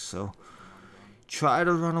thing. So try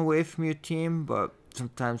to run away from your team, but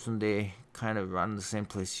sometimes when they kind of run the same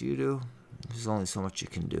place you do, there's only so much you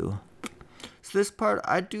can do. So this part,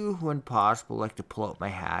 I do, when possible, like to pull out my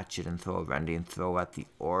hatchet and throw a rending throw at the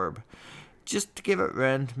orb, just to give it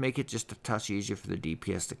rend, make it just a touch easier for the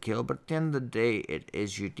DPS to kill. But at the end of the day, it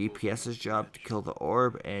is your DPS's job to kill the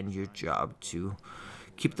orb, and your job to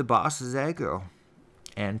keep the boss's aggro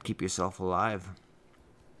and keep yourself alive.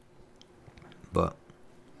 But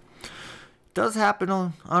it does happen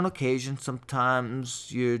on occasion.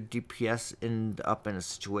 Sometimes your DPS end up in a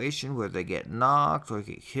situation where they get knocked or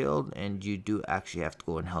get killed, and you do actually have to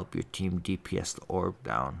go and help your team DPS the orb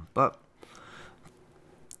down. But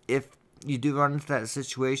if you do run into that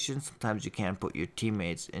situation, sometimes you can put your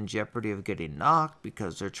teammates in jeopardy of getting knocked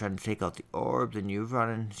because they're trying to take out the orb, then you run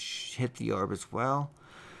and hit the orb as well.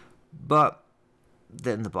 But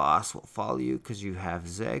then the boss will follow you because you have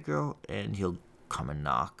his aggro, and he'll come and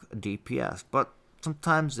knock a DPS. But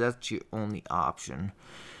sometimes that's your only option.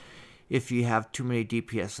 If you have too many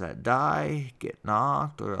DPS that die, get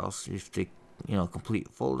knocked, or else if they complete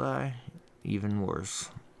full die, even worse.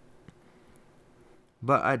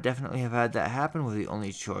 But I definitely have had that happen where the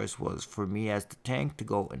only choice was for me as the tank to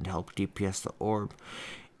go and help DPS the orb.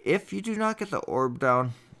 If you do not get the orb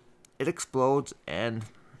down, it explodes and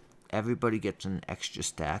everybody gets an extra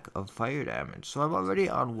stack of fire damage. So I'm already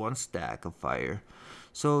on 1 stack of fire.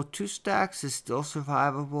 So 2 stacks is still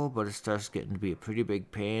survivable, but it starts getting to be a pretty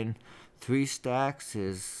big pain. 3 stacks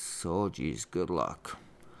is, oh geez, good luck.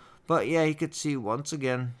 But yeah, you could see once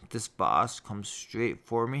again, this boss comes straight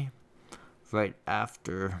for me. Right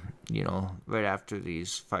after, right after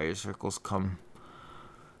these fire circles come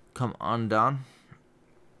undone.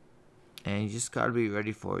 And you just gotta be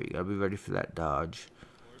ready for it. You gotta be ready for that dodge.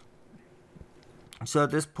 So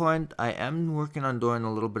at this point, I am working on doing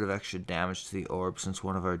a little bit of extra damage to the orb since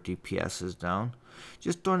one of our DPS is down.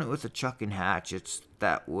 Just doing it with the chucking hatchets.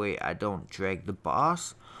 That way I don't drag the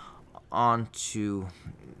boss onto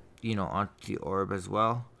the orb as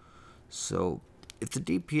well. So if the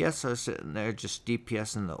DPS are sitting there just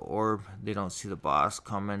DPSing the orb, they don't see the boss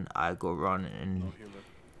coming, I go run and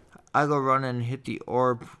hit the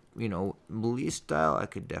orb, melee style. I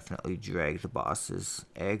could definitely drag the boss's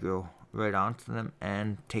aggro right onto them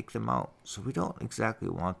and take them out. So we don't exactly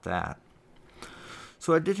want that.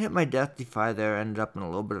 So I did hit my death defy there, ended up in a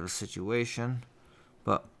little bit of a situation,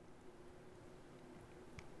 but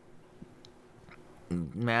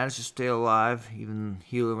managed to stay alive. Even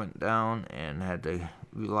healer went down and had to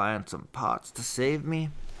rely on some pots to save me.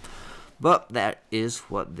 But that is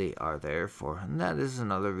what they are there for, and that is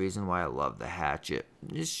another reason why I love the hatchet.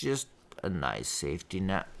 It's just a nice safety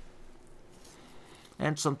net.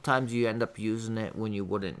 And sometimes you end up using it when you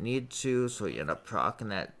wouldn't need to, so you end up proccing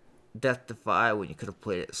that death defy when you could have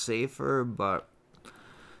played it safer. But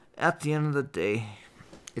at the end of the day,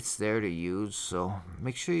 it's there to use, so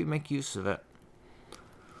make sure you make use of it.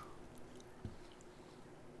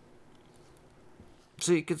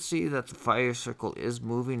 So you can see that the fire circle is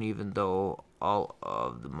moving even though all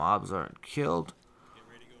of the mobs aren't killed. Get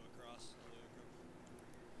ready to go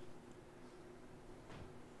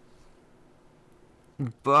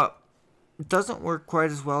across. But it doesn't work quite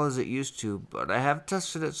as well as it used to. But I have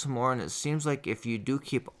tested it some more, and it seems like if you do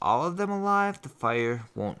keep all of them alive, the fire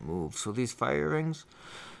won't move. So these fire rings,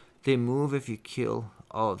 they move if you kill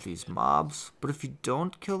all of these mobs. But if you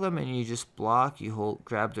don't kill them and you just block, you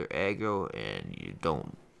grab their aggro and you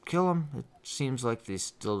don't kill them, it seems like they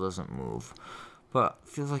still doesn't move. But it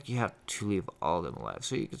feels like you have to leave all of them alive.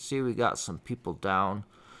 So you can see we got some people down.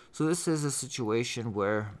 So this is a situation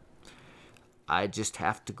where I just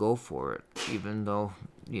have to go for it, even though,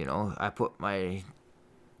 I put my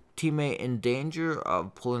teammate in danger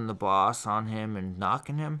of pulling the boss on him and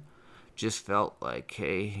knocking him. Just felt like,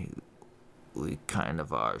 hey, we kind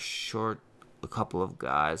of are short a couple of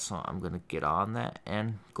guys, so I'm going to get on that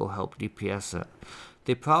and go help DPS it.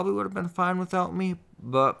 They probably would have been fine without me,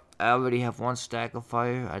 but I already have 1 stack of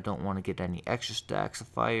fire. I don't want to get any extra stacks of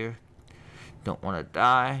fire. Don't want to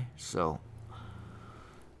die, so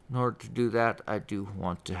in order to do that, I do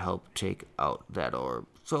want to help take out that orb.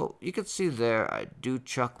 So you can see there, I do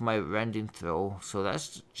chuck my rending throw. So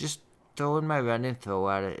that's just throwing my rending throw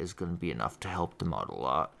at it is going to be enough to help them out a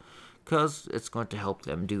lot, because it's going to help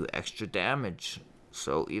them do extra damage.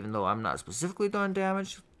 So even though I'm not specifically doing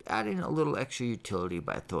damage, adding a little extra utility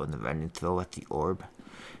by throwing the rending throw at the orb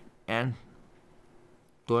and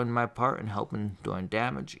doing my part in helping doing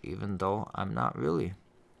damage, even though I'm not really.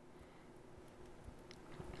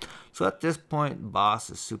 So at this point, boss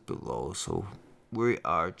is super low, so we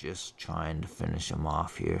are just trying to finish him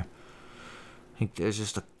off here. I think there's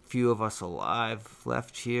just a few of us alive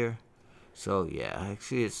left here. So yeah,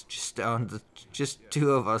 actually it's just down to just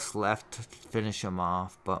 2 of us left to finish him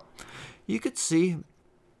off. But you could see,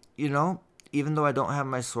 even though I don't have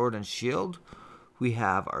my sword and shield, we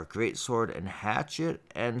have our GreatSword and Hatchet,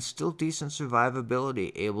 and still decent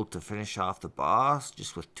survivability, able to finish off the boss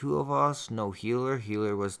just with 2 of us. No healer.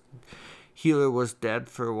 Healer was dead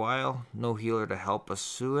for a while. No healer to help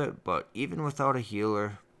us through it. But even without a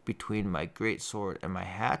healer, between my GreatSword and my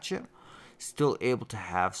Hatchet, still able to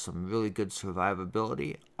have some really good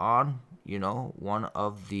survivability on, one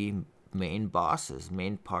of the main parts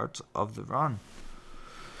of the run.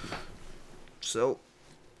 So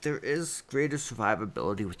there is greater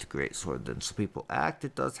survivability with the GreatSword than some people act.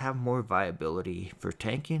 It does have more viability for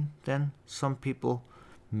tanking than some people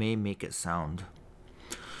may make it sound.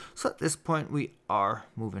 So at this point, we are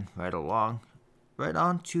moving right along, right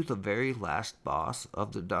on to the very last boss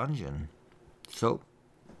of the dungeon. So,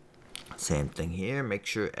 same thing here. Make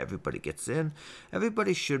sure everybody gets in.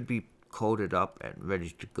 Everybody should be coded up and ready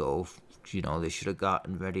to go you know, they should have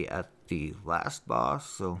gotten ready at the last boss.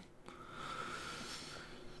 So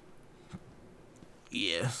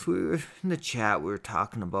yes, we were in the chat, we were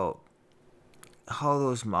talking about how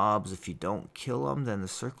those mobs, if you don't kill them, then the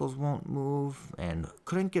circles won't move, and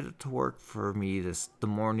couldn't get it to work for me the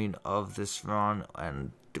morning of this run,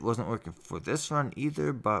 and it wasn't working for this run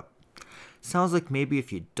either. But sounds like maybe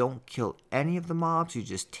if you don't kill any of the mobs, you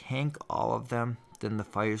just tank all of them, then the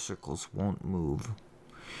fire circles won't move.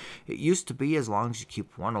 It used to be as long as you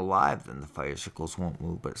keep one alive, then the fire circles won't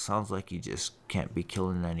move, but it sounds like you just can't be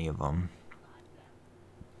killing any of them.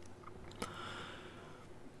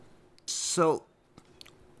 So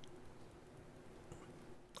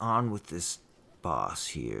on with this boss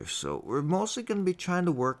here. So we're mostly going to be trying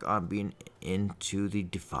to work on being into the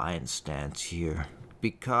Defiant stance here,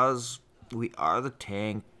 because we are the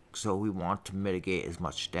tank, so we want to mitigate as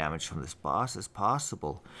much damage from this boss as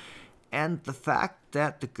possible. And the fact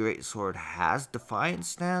that the GreatSword has Defiant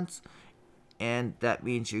stance, and that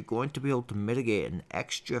means you're going to be able to mitigate an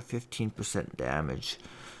extra 15% damage.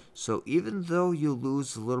 So even though you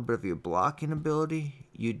lose a little bit of your blocking ability,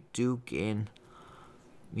 you do gain,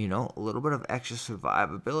 you know, a little bit of extra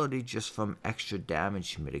survivability just from extra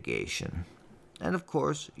damage mitigation. And of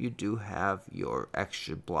course, you do have your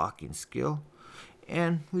extra blocking skill.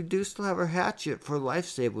 And we do still have our Hatchet for life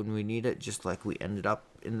save when we need it, just like we ended up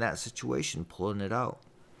in that situation, pulling it out.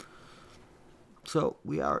 So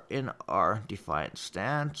we are in our Defiant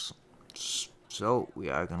stance. So we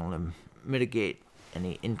are going to mitigate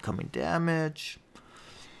any incoming damage.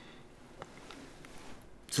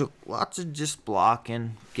 So lots of just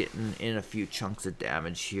blocking, getting in a few chunks of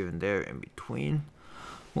damage here and there in between.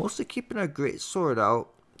 Mostly keeping our GreatSword out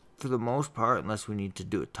for the most part, unless we need to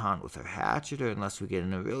do a taunt with our Hatchet, or unless we get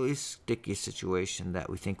in a really sticky situation that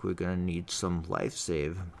we think we're going to need some life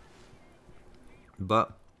save.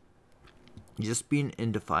 But just being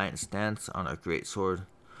in Defiant stance on our GreatSword,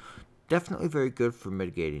 definitely very good for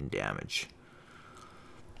mitigating damage.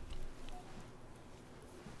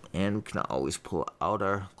 And we can always pull out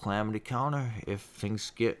our Calamity counter if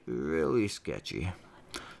things get really sketchy.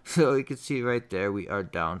 So you can see right there, we are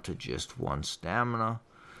down to just 1 stamina.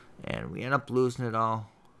 And we end up losing it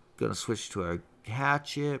all. Gonna switch to our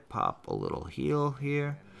Hatchet, pop a little heal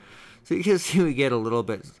here. So you can see we get a little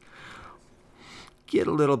bit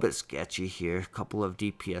sketchy here. A couple of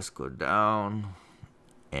DPS go down.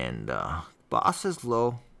 And boss is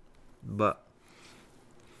low, but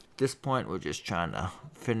at this point, we're just trying to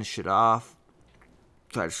finish it off,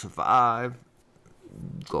 try to survive,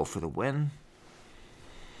 go for the win.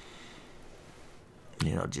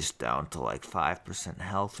 You know, just down to like 5%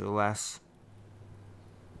 health or less.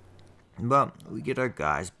 But we get our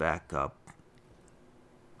guys back up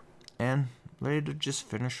and ready to just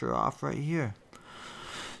finish her off right here.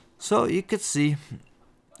 So you could see,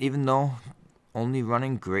 even though only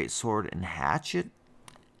running GreatSword and Hatchet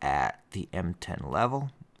at the M10 level,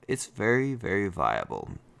 it's very, very viable.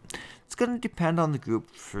 It's going to depend on the group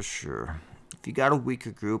for sure. If you got a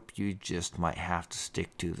weaker group, you just might have to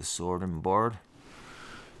stick to the sword and board,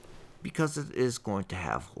 because it is going to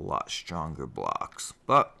have a lot stronger blocks.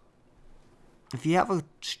 But if you have a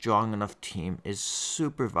strong enough team, it's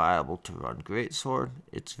super viable to run GreatSword.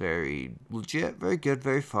 It's very legit, very good,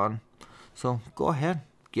 very fun. So go ahead,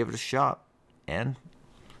 give it a shot, and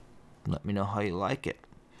let me know how you like it.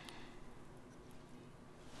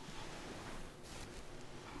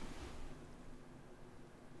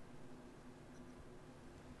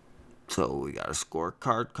 So we got a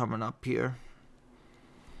scorecard coming up here.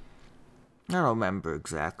 I don't remember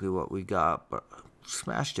exactly what we got, but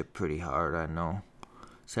smashed it pretty hard, I know.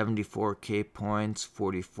 74k points,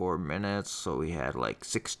 44 minutes, so we had like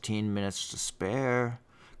 16 minutes to spare.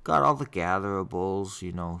 Got all the gatherables,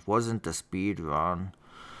 you know, wasn't a speed run.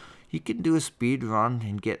 You can do a speed run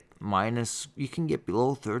and get you can get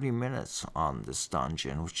below 30 minutes on this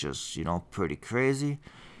dungeon, which is, you know, pretty crazy.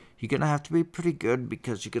 You're going to have to be pretty good,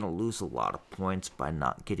 because you're going to lose a lot of points by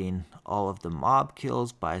not getting all of the mob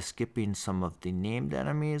kills, by skipping some of the named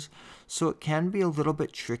enemies. So it can be a little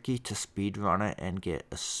bit tricky to speedrun it and get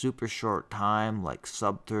a super short time, like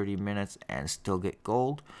sub 30 minutes, and still get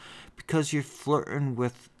gold, because you're flirting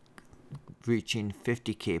with reaching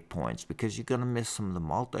 50k points, because you're going to miss some of the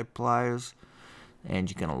multipliers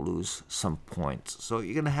and you're going to lose some points. So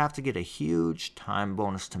you're going to have to get a huge time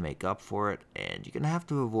bonus to make up for it, and you're going to have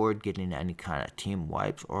to avoid getting any kind of team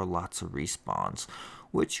wipes or lots of respawns,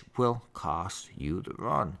 which will cost you the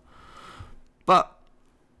run. But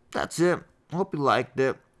that's it. Hope you liked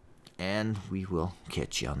it, and we will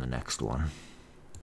catch you on the next one.